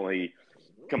definitely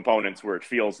components where it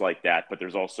feels like that, but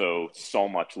there's also so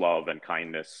much love and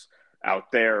kindness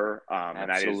out there. And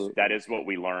that is what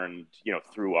we learned,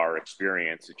 through our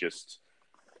experience.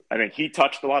 I think he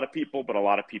touched a lot of people, but a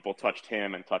lot of people touched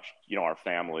him and touched, our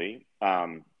family.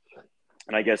 And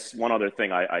I guess one other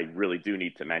thing I really do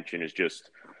need to mention is just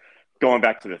going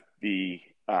back to the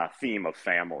theme of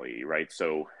family, right?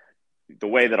 So the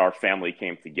way that our family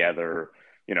came together,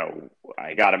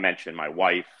 I got to mention my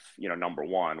wife, number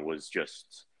one, was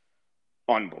just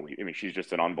unbelievable. I mean, she's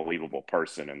just an unbelievable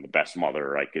person and the best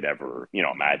mother I could ever,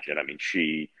 imagine. I mean,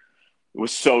 she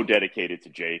was so dedicated to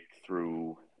Jake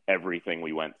through everything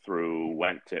we went through,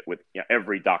 with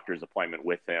every doctor's appointment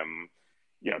with him,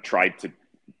 tried to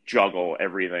juggle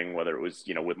everything, whether it was,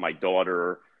 with my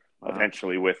daughter,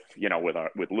 eventually with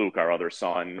Luke, our other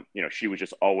son. She was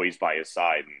just always by his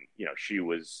side, and she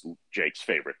was Jake's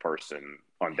favorite person,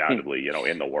 undoubtedly,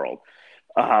 in the world.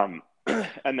 And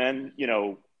then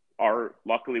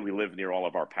luckily we live near all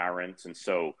of our parents, and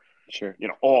so Sure.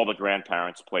 All the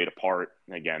grandparents played a part.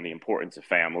 And again, the importance of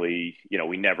family.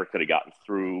 We never could have gotten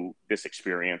through this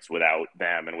experience without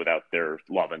them and without their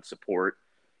love and support.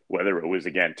 Whether it was,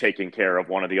 again, taking care of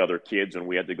one of the other kids when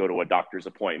we had to go to a doctor's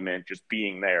appointment, just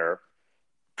being there,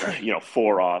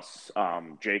 for us.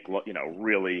 Jake,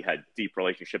 really had deep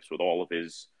relationships with all of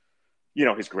his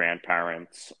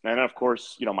grandparents. And of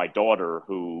course, my daughter,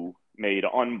 who made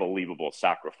unbelievable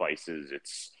sacrifices.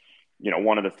 It's,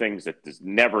 one of the things that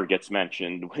never gets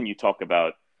mentioned when you talk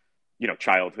about,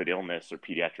 childhood illness or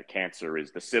pediatric cancer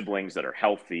is the siblings that are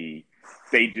healthy.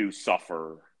 They do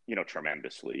suffer,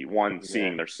 tremendously. One,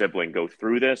 seeing their sibling go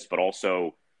through this, but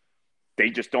also they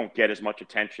just don't get as much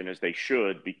attention as they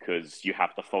should, because you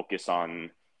have to focus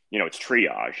on, it's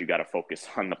triage. You got to focus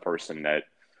on the person that,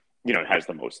 has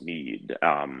the most need.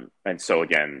 And so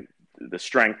again, the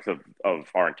strength of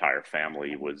our entire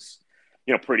family was,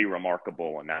 pretty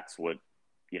remarkable. And that's what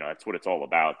it's all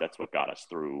about. That's what got us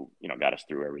through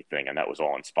everything. And that was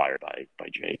all inspired by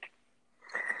Jake.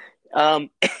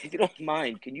 If you don't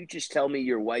mind, can you just tell me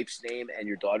your wife's name and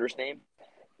your daughter's name?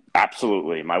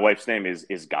 Absolutely. My wife's name is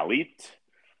Galit.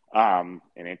 And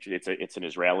it's an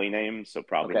Israeli name, so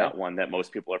probably not one that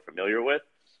most people are familiar with.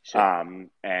 Sure.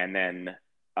 And then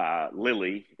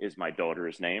Lily is my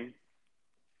daughter's name,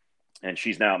 and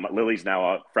Lily's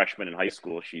now a freshman in high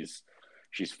school. She's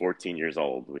 14 years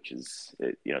old, which is,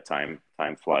 time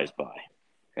flies by.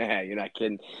 You're not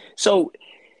kidding. So,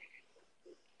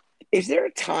 is there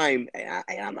a time?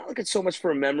 I'm not looking so much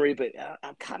for a memory, but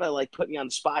I'm kind of like putting you on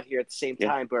the spot here at the same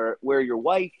time, where your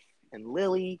wife and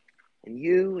Lily and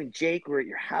you and Jake were at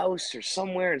your house or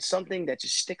somewhere, and something that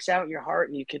just sticks out in your heart,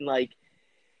 and you can, like,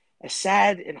 as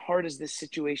sad and hard as this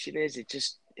situation is,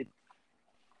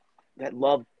 that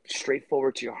love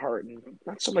straightforward to your heart, and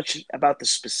not so much about the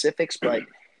specifics, but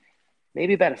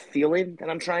maybe about a feeling that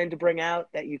I'm trying to bring out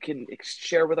that you can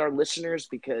share with our listeners,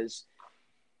 because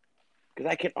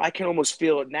I can almost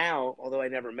feel it now. Although I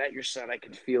never met your son, I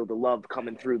can feel the love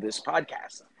coming through this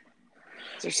podcast.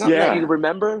 Is there something that you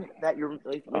remember that you're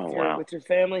like, with your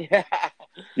family?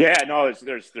 Yeah, no,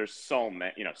 there's so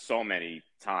many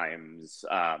times,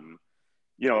 and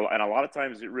a lot of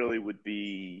times it really would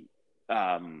be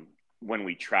when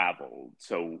we traveled.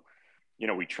 So,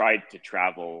 we tried to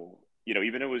travel,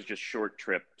 even if it was just short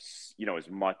trips, as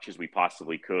much as we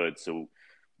possibly could. So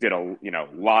did a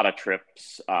lot of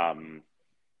trips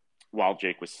while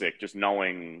Jake was sick, just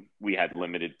knowing we had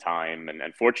limited time.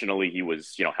 And fortunately he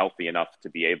was, healthy enough to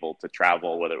be able to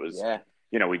travel, whether it was,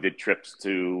 we did trips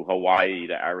to Hawaii,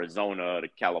 to Arizona, to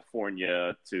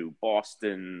California, to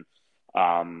Boston.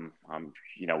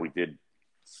 We did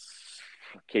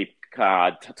Cape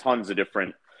Cod, tons of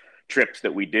different trips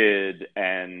that we did.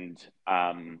 And,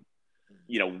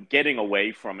 getting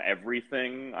away from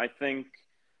everything, I think,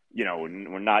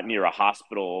 we're not near a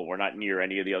hospital. We're not near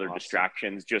any of the other Awesome.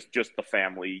 distractions, just the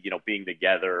family, being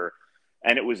together.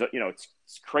 And it was,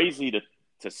 it's crazy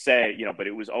to say, but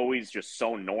it was always just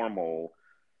so normal,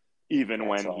 even That's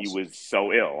when he awesome. was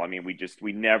so ill. I mean,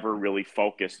 we never really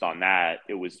focused on that.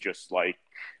 It was just like,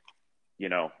 you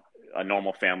know, a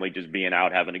normal family just being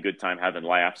out, having a good time, having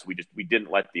laughs. We didn't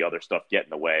let the other stuff get in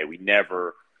the way. We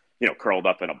never, curled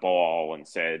up in a ball and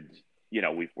said,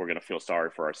 we're going to feel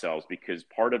sorry for ourselves, because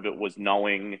part of it was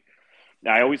knowing.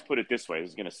 Now, I always put it this way. This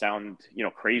is going to sound,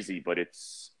 crazy, but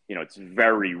it's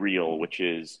very real, which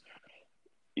is,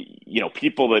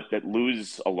 people that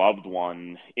lose a loved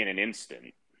one in an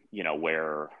instant,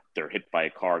 where they're hit by a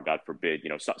car, God forbid,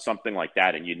 something like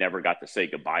that, and you never got to say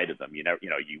goodbye to them. You never,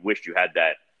 you wished you had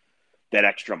that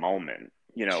extra moment.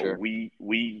 Sure. We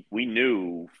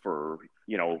knew for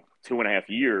 2.5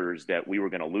 years that we were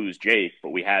going to lose Jake, but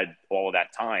we had all of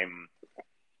that time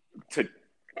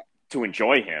to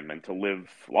enjoy him and to live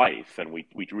life, and we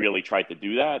really tried to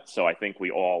do that. So I think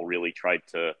we all really tried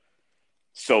to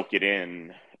soak it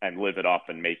in and live it up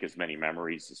and make as many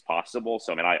memories as possible.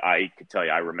 So I mean, I could tell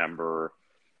you, I remember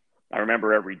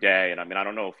every day, and I mean, I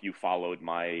don't know if you followed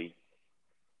my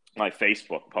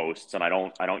Facebook posts, and I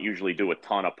don't usually do a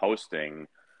ton of posting,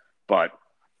 but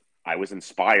I was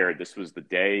inspired. This was the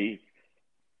day,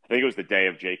 I think it was the day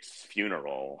of Jake's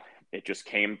funeral. It just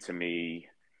came to me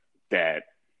that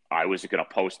I was going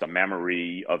to post a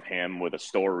memory of him with a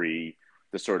story,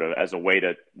 to sort of, as a way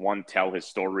to, one, tell his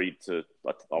story to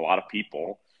a lot of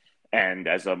people, and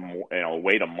as a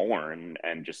way to mourn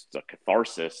and just a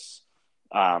catharsis,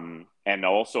 and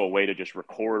also a way to just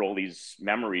record all these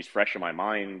memories fresh in my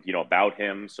mind, about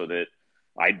him, so that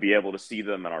I'd be able to see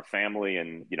them and our family,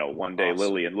 and one day Awesome.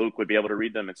 Lily and Luke would be able to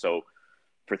read them. And so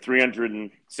for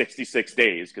 366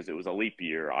 days, because it was a leap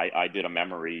year, I did a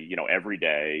memory, every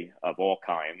day, of all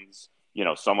kinds.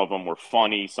 Some of them were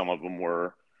funny, some of them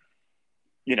were,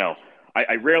 you know,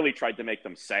 I rarely tried to make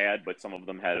them sad, but some of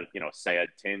them had, a sad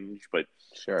tinge, but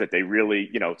Sure. that they really,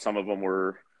 some of them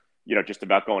were, just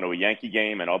about going to a Yankee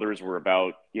game, and others were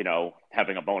about,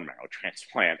 having a bone marrow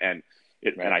transplant. And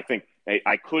Right. I think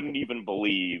I couldn't even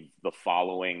believe the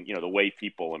following, the way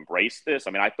people embraced this.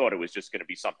 I mean, I thought it was just going to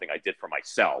be something I did for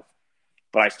myself,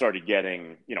 but I started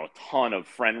getting, a ton of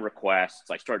friend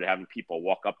requests. I started having people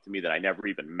walk up to me that I never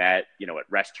even met, at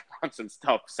restaurants and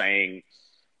stuff, saying,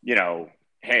 you know,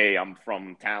 hey, I'm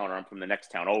from town, or I'm from the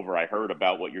next town over. I heard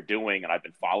about what you're doing, and I've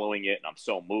been following it, and I'm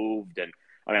so moved. And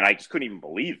I mean, I just couldn't even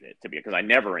believe it, to be, because I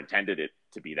never intended it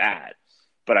to be that.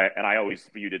 But I always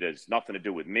viewed it as nothing to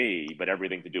do with me, but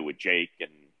everything to do with Jake,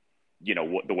 and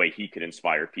what the way he could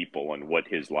inspire people, and what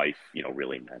his life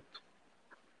really meant.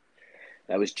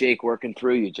 That was Jake working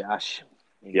through you, Josh.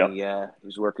 Yep. He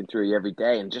was working through you every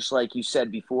day. And just like you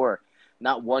said before,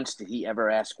 not once did he ever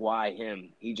ask why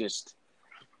him. He just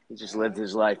lived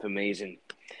his life amazing.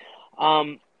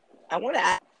 Um, I want to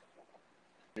ask,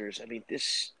 I mean,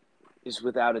 this is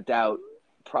without a doubt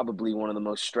probably one of the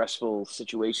most stressful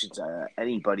situations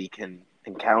anybody can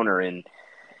encounter. And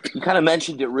you kind of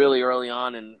mentioned it really early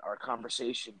on in our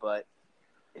conversation, but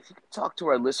if you could talk to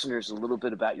our listeners a little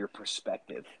bit about your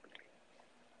perspective,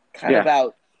 kind of Yeah.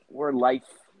 about where life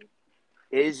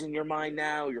is in your mind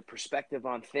now, your perspective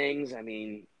on things. I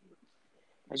mean,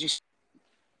 as you said,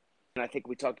 and I think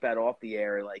we talked about off the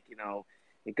air, like,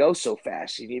 it goes so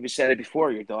fast. You even said it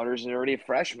before, your daughter's already a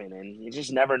freshman, and you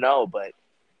just never know. But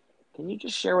can you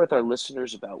just share with our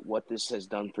listeners about what this has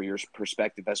done for your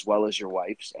perspective, as well as your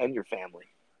wife's and your family?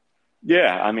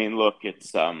 Yeah. I mean, look,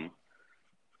 it's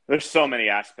there's so many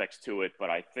aspects to it, but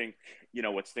I think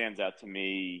what stands out to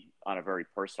me on a very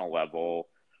personal level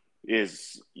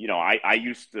is, I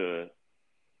used to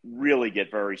really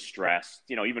get very stressed,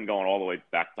 even going all the way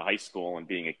back to high school and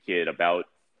being a kid, about,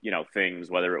 things,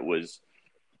 whether it was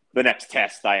the next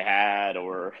test I had,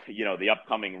 or, the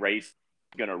upcoming race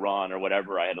going to run, or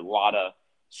whatever. I had a lot of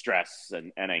stress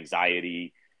and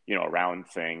anxiety, around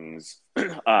things.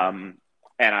 um,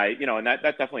 and and that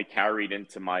definitely carried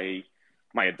into my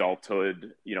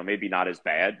adulthood, maybe not as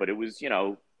bad, but it was,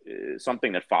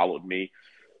 something that followed me.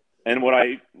 And what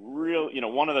I really,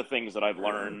 one of the things that I've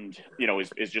learned,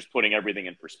 is just putting everything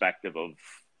in perspective of,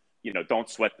 don't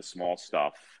sweat the small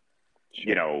stuff.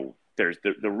 Sure.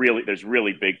 There's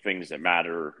really big things that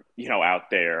matter, out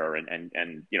there.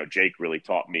 And Jake really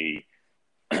taught me,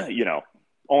 you know,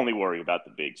 only worry about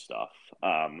the big stuff.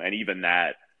 And even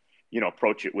that,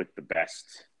 approach it with the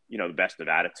best of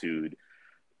attitude,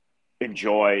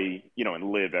 enjoy,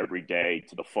 and live every day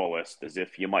to the fullest, as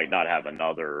if you might not have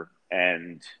another.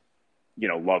 And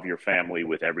love your family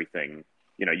with everything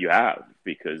you have,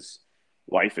 because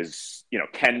life is,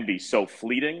 can be so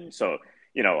fleeting. So,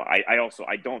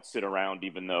 I don't sit around,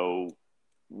 even though,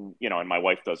 and my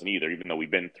wife doesn't either, even though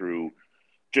we've been through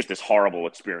just this horrible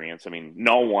experience. I mean,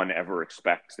 no one ever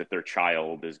expects that their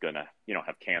child is going to,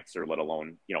 have cancer, let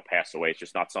alone, pass away. It's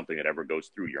just not something that ever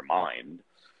goes through your mind.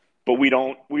 But we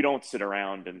don't sit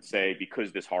around and say,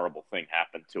 because this horrible thing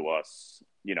happened to us,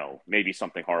 maybe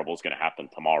something horrible is going to happen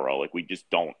tomorrow. Like, we just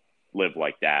don't live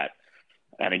like that.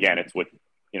 And again, it's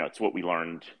what we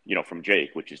learned, from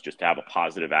Jake, which is just to have a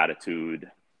positive attitude,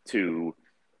 to,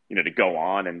 to go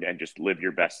on and just live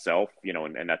your best self,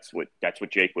 and that's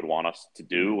what Jake would want us to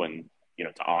do, and,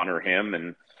 to honor him.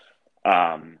 And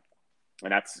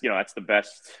that's the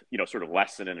best, sort of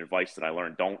lesson and advice that I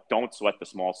learned. Don't sweat the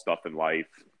small stuff in life.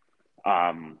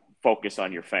 Focus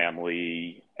on your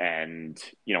family, and,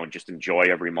 and just enjoy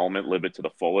every moment, live it to the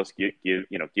fullest, give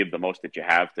the most that you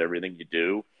have to everything you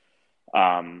do.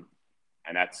 And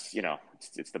that's,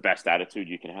 it's the best attitude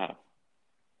you can have.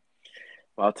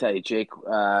 Well, I'll tell you, Jake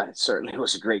certainly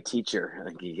was a great teacher. I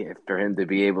think for him to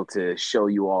be able to show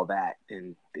you all that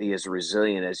and be as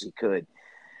resilient as he could.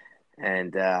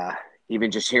 And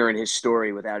even just hearing his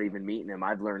story without even meeting him,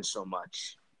 I've learned so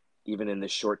much, even in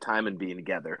this short time and being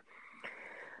together.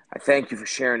 I thank you for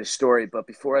sharing the story. But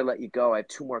before I let you go, I have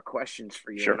two more questions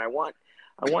for you. Sure. And I want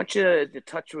you to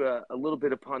touch a little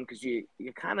bit upon, because you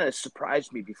kind of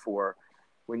surprised me before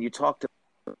when you talked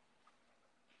about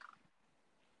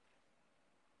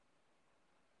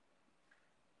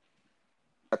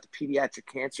the pediatric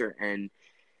cancer and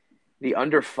the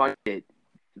underfunded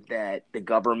that the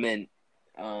government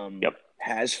Yep.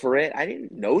 has for it. I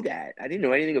didn't know that. I didn't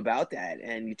know anything about that.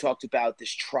 And you talked about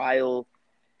this trial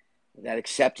that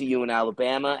accepted you in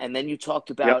Alabama. And then you talked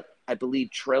about, Yep. I believe,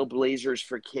 Trailblazers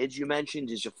for Kids, you mentioned,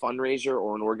 is a fundraiser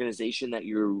or an organization that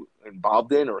you're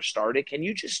involved in or started. Can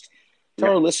you just tell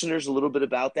Yep. our listeners a little bit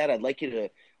about that? I'd like you to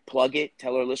plug it,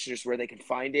 tell our listeners where they can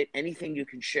find it, anything you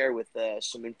can share with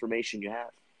some information you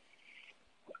have.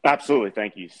 Absolutely.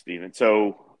 Thank you, Stephen.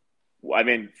 So, I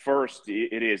mean, first,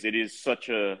 it is such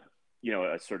a,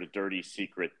 a sort of dirty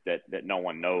secret that no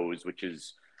one knows, which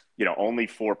is, only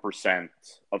 4%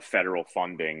 of federal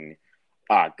funding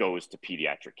goes to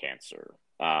pediatric cancer.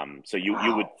 So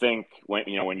you would think, when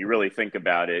you really think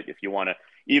about it,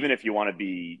 even if you want to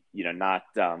be,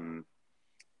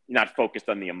 not focused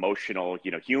on the emotional,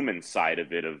 human side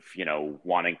of it, of,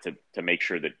 wanting to make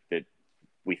sure that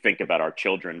we think about our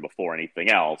children before anything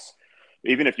else.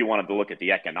 Even if you wanted to look at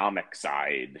the economic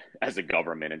side as a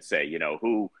government and say,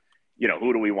 who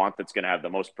do we want that's going to have the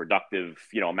most productive,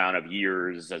 amount of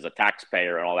years as a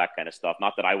taxpayer and all that kind of stuff.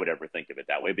 Not that I would ever think of it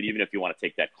that way, but even if you want to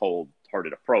take that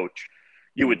cold-hearted approach,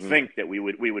 you would think that we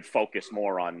would focus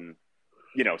more on,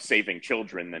 saving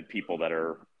children than people that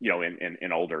are,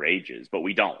 in older ages, but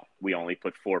we don't. We only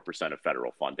put 4% of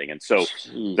federal funding. And so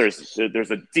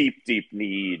there's a deep, deep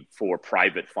need for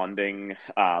private funding,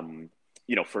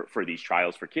 for these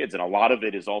trials for kids. And a lot of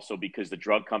it is also because the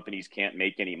drug companies can't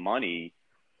make any money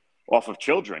off of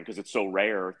children because it's so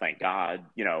rare, thank God,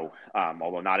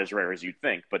 although not as rare as you'd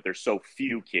think, but there's so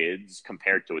few kids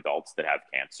compared to adults that have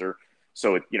cancer.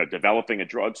 So, developing a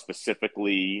drug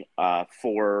specifically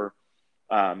for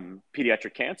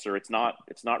pediatric cancer, it's not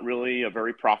really a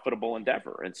very profitable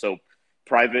endeavor. And so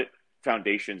private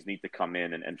foundations need to come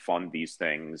in and fund these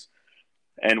things.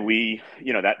 And we,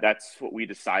 that's what we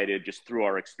decided just through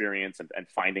our experience and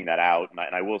finding that out. And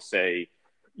I will say,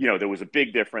 there was a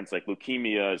big difference. Like,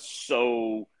 leukemia is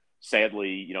so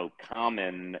sadly,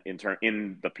 common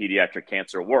in the pediatric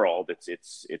cancer world.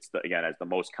 It's again, as the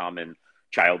most common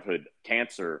childhood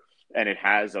cancer, and it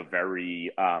has a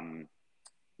very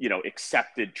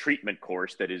accepted treatment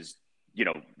course that is,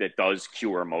 that does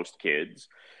cure most kids.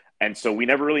 And so we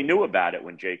never really knew about it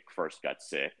when Jake first got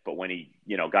sick. But when he,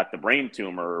 got the brain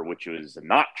tumor, which was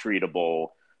not treatable,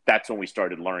 that's when we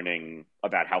started learning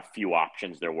about how few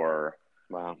options there were,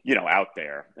 Wow. Out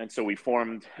there. And so we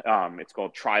formed, it's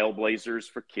called Trailblazers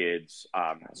for Kids.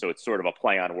 So it's sort of a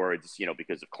play on words,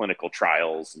 because of clinical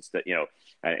trials instead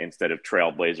of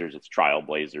Trailblazers, it's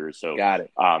Trailblazers. So Got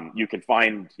it. You can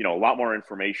find, a lot more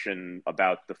information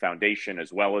about the foundation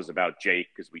as well as about Jake,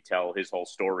 because we tell his whole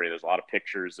story. There's a lot of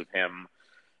pictures of him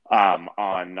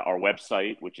on our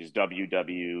website, which is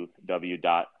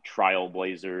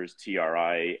www.trailblazers,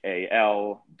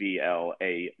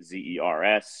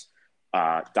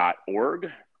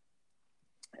 TRIALBLAZERS.org.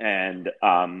 And,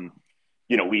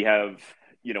 we have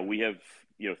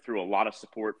through a lot of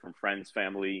support from friends,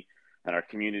 family, and our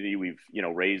community, we've,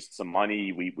 raised some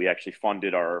money. We actually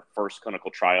funded our first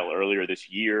clinical trial earlier this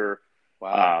year.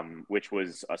 Wow. Which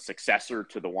was a successor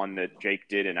to the one that Jake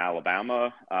did in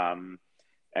Alabama.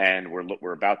 and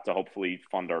we're about to hopefully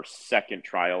fund our second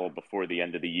trial before the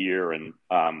end of the year. And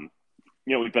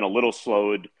we've been a little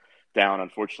slowed down,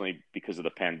 unfortunately, because of the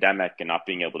pandemic and not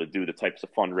being able to do the types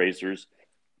of fundraisers,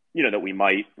 that we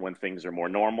might when things are more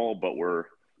normal. But we're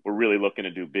really looking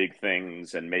to do big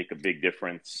things and make a big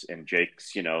difference in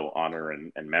Jake's, honor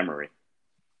and memory.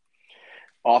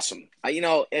 Awesome.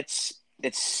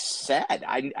 It's sad.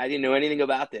 I didn't know anything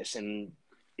about this, and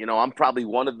I'm probably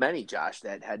one of many, Josh,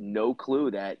 that had no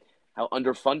clue that how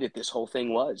underfunded this whole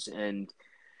thing was. And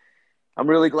I'm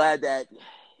really glad that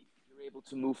you're able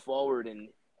to move forward and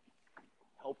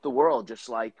help the world, just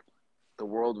like the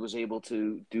world was able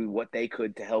to do what they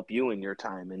could to help you in your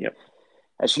time. And Yep.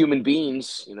 as human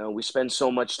beings, we spend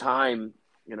so much time,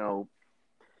 in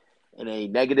a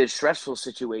negative, stressful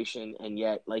situation, and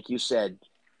yet, like you said,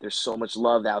 there's so much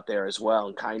love out there as well,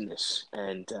 and kindness.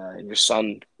 And your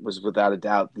son was without a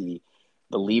doubt the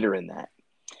leader in that.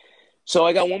 So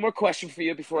I got one more question for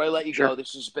you before I let you Sure. go.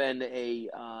 This has been a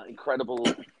incredible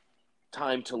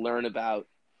time to learn about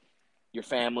your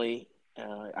family.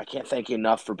 I can't thank you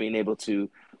enough for being able to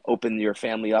open your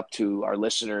family up to our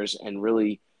listeners and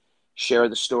really share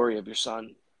the story of your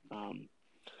son.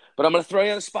 But I'm going to throw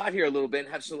you on the spot here a little bit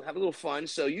and have a little fun.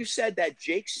 So you said that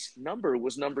Jake's number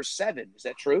was number 7. Is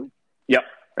that true? Yep,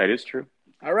 that is true.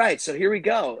 All right. So here we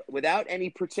go. Without any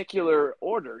particular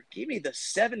order, give me the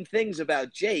 7 things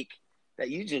about Jake that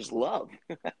you just love.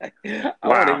 I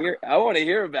want to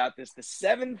hear about this. The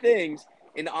 7 things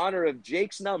in honor of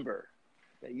Jake's number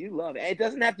that you love. And it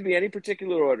doesn't have to be any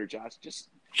particular order, Josh. Just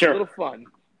Sure. a little fun.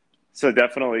 So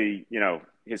definitely,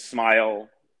 his smile,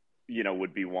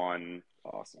 would be one.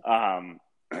 Awesome.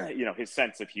 His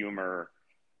sense of humor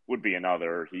would be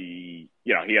another. He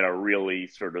had a really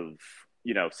sort of,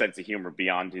 sense of humor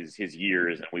beyond his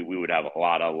years, and we would have a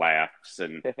lot of laughs.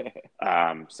 And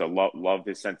so love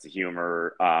his sense of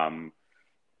humor.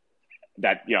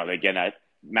 That, again, that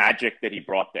magic that he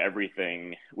brought to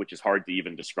everything, which is hard to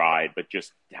even describe, but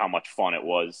just how much fun it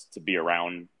was to be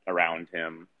around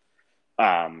him.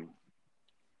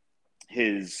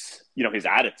 His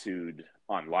attitude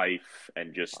on life,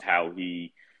 and just how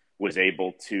he was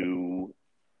able to,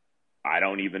 I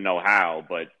don't even know how,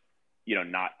 but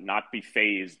not be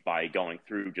fazed by going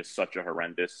through just such a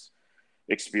horrendous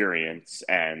experience,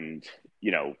 and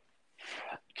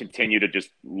continue to just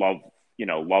love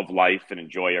life and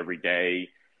enjoy every day,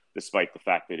 despite the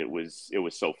fact that it was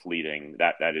so fleeting.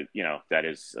 That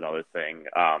is another thing.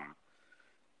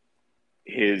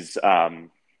 His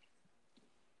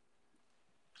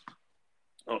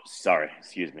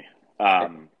excuse me.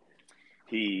 Let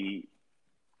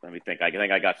me think. I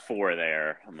think I got 4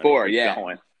 there. I'm 4, yeah.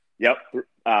 Going. Yep.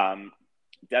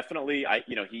 Definitely. I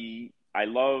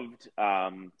loved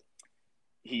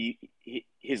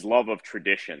his love of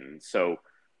tradition. So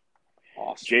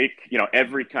awesome. Jake,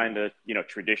 every kind of,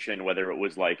 tradition, whether it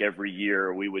was like every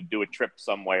year we would do a trip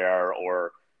somewhere,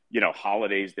 or,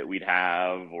 holidays that we'd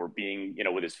have, or being,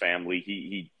 with his family,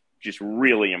 he just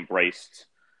really embraced,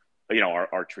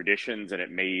 our traditions, and it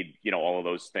made, all of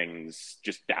those things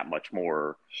just that much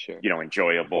more, sure,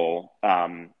 enjoyable.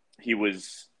 He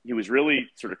was really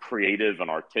sort of creative and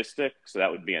artistic. So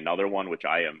that would be another one, which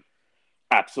I am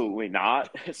absolutely not.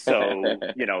 So,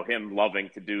 him loving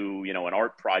to do, an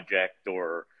art project,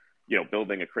 or,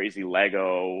 building a crazy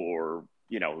Lego, or,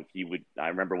 I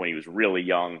remember when he was really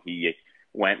young, he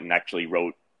went and actually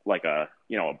wrote like a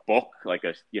book, like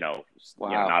a,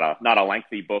 wow, not a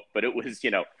lengthy book, but it was,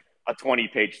 a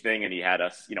 20-page thing, and he had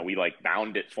us, we like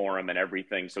bound it for him and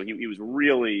everything. So he was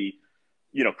really,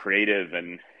 creative,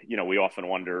 and, we often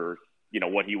wonder,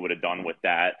 what he would have done with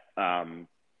that,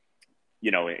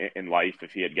 in life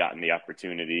if he had gotten the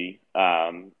opportunity.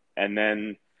 And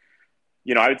then,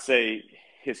 I would say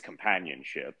his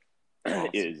companionship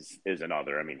is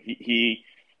another. I mean, he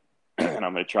and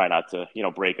I'm going to try not to,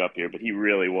 break up here, but he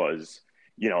really was,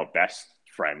 a best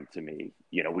friend to me.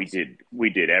 We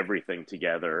did everything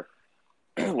together,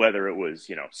 whether it was,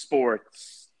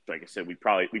 sports. Like I said, we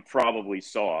probably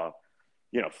saw,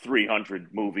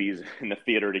 300 movies in the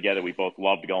theater together. We both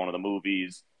loved going to the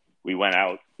movies. We went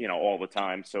out, all the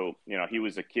time. So, he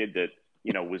was a kid that,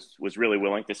 was really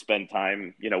willing to spend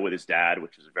time, with his dad,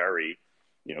 which is very,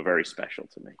 very special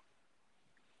to me.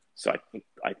 So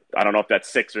I don't know if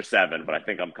that's 6 or 7, but I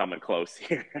think I'm coming close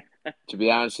here. To be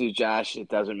honest with you, Josh, it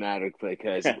doesn't matter,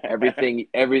 because everything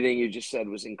you just said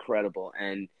was incredible.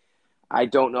 And I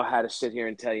don't know how to sit here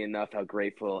and tell you enough how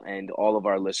grateful and all of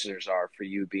our listeners are for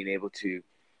you being able to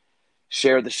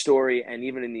share the story, and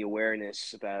even in the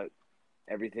awareness about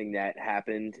everything that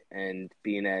happened, and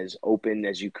being as open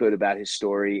as you could about his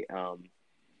story.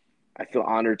 I feel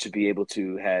honored to be able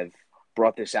to have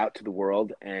brought this out to the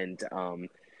world, and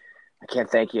I can't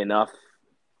thank you enough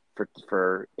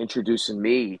for introducing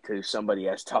me to somebody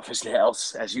as tough as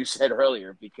nails, as you said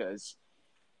earlier, because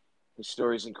his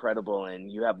story is incredible,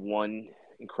 and you have one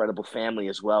incredible family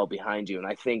as well behind you. And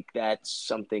I think that's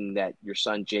something that your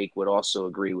son Jake would also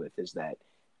agree with, is that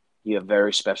you have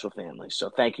very special family. So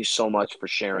thank you so much for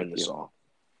sharing Thank this you. all.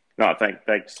 No,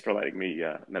 thanks for letting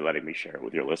me share it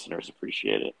with your listeners.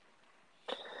 Appreciate it.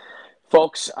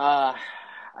 Folks, I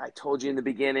told you in the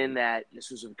beginning that this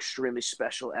was an extremely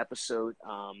special episode.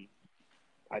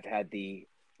 I've had the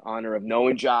honor of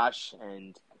knowing Josh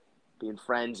and being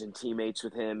friends and teammates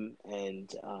with him,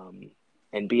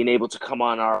 and being able to come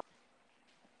on our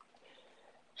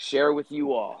share with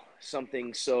you all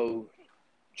something so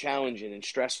challenging and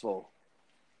stressful.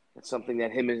 It's something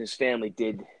that him and his family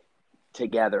did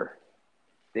together.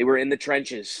 They were in the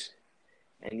trenches,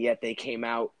 and yet they came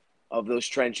out of those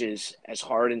trenches, as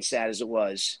hard and sad as it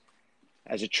was,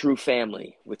 as a true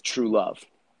family with true love.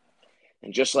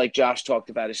 And just like Josh talked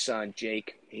about his son,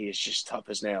 Jake, he is just tough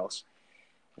as nails.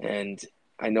 And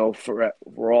I know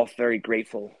we're all very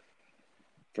grateful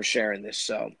for sharing this.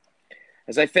 So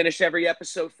as I finish every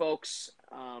episode, folks,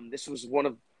 this was one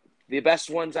of the best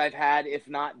ones I've had, if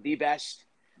not the best.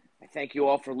 I thank you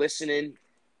all for listening.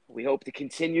 We hope to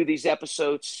continue these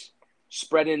episodes,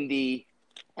 spreading the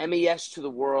MES to the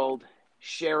world,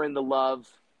 sharing the love,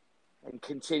 and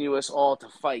continue us all to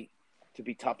fight to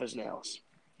be tough as nails.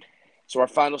 So our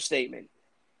final statement: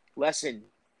 lesson,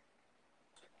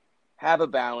 have a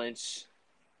balance,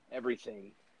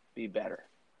 everything be better.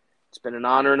 It's been an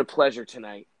honor and a pleasure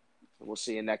tonight, and we'll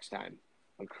see you next time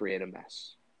on Create a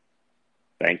Mess.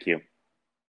 Thank you.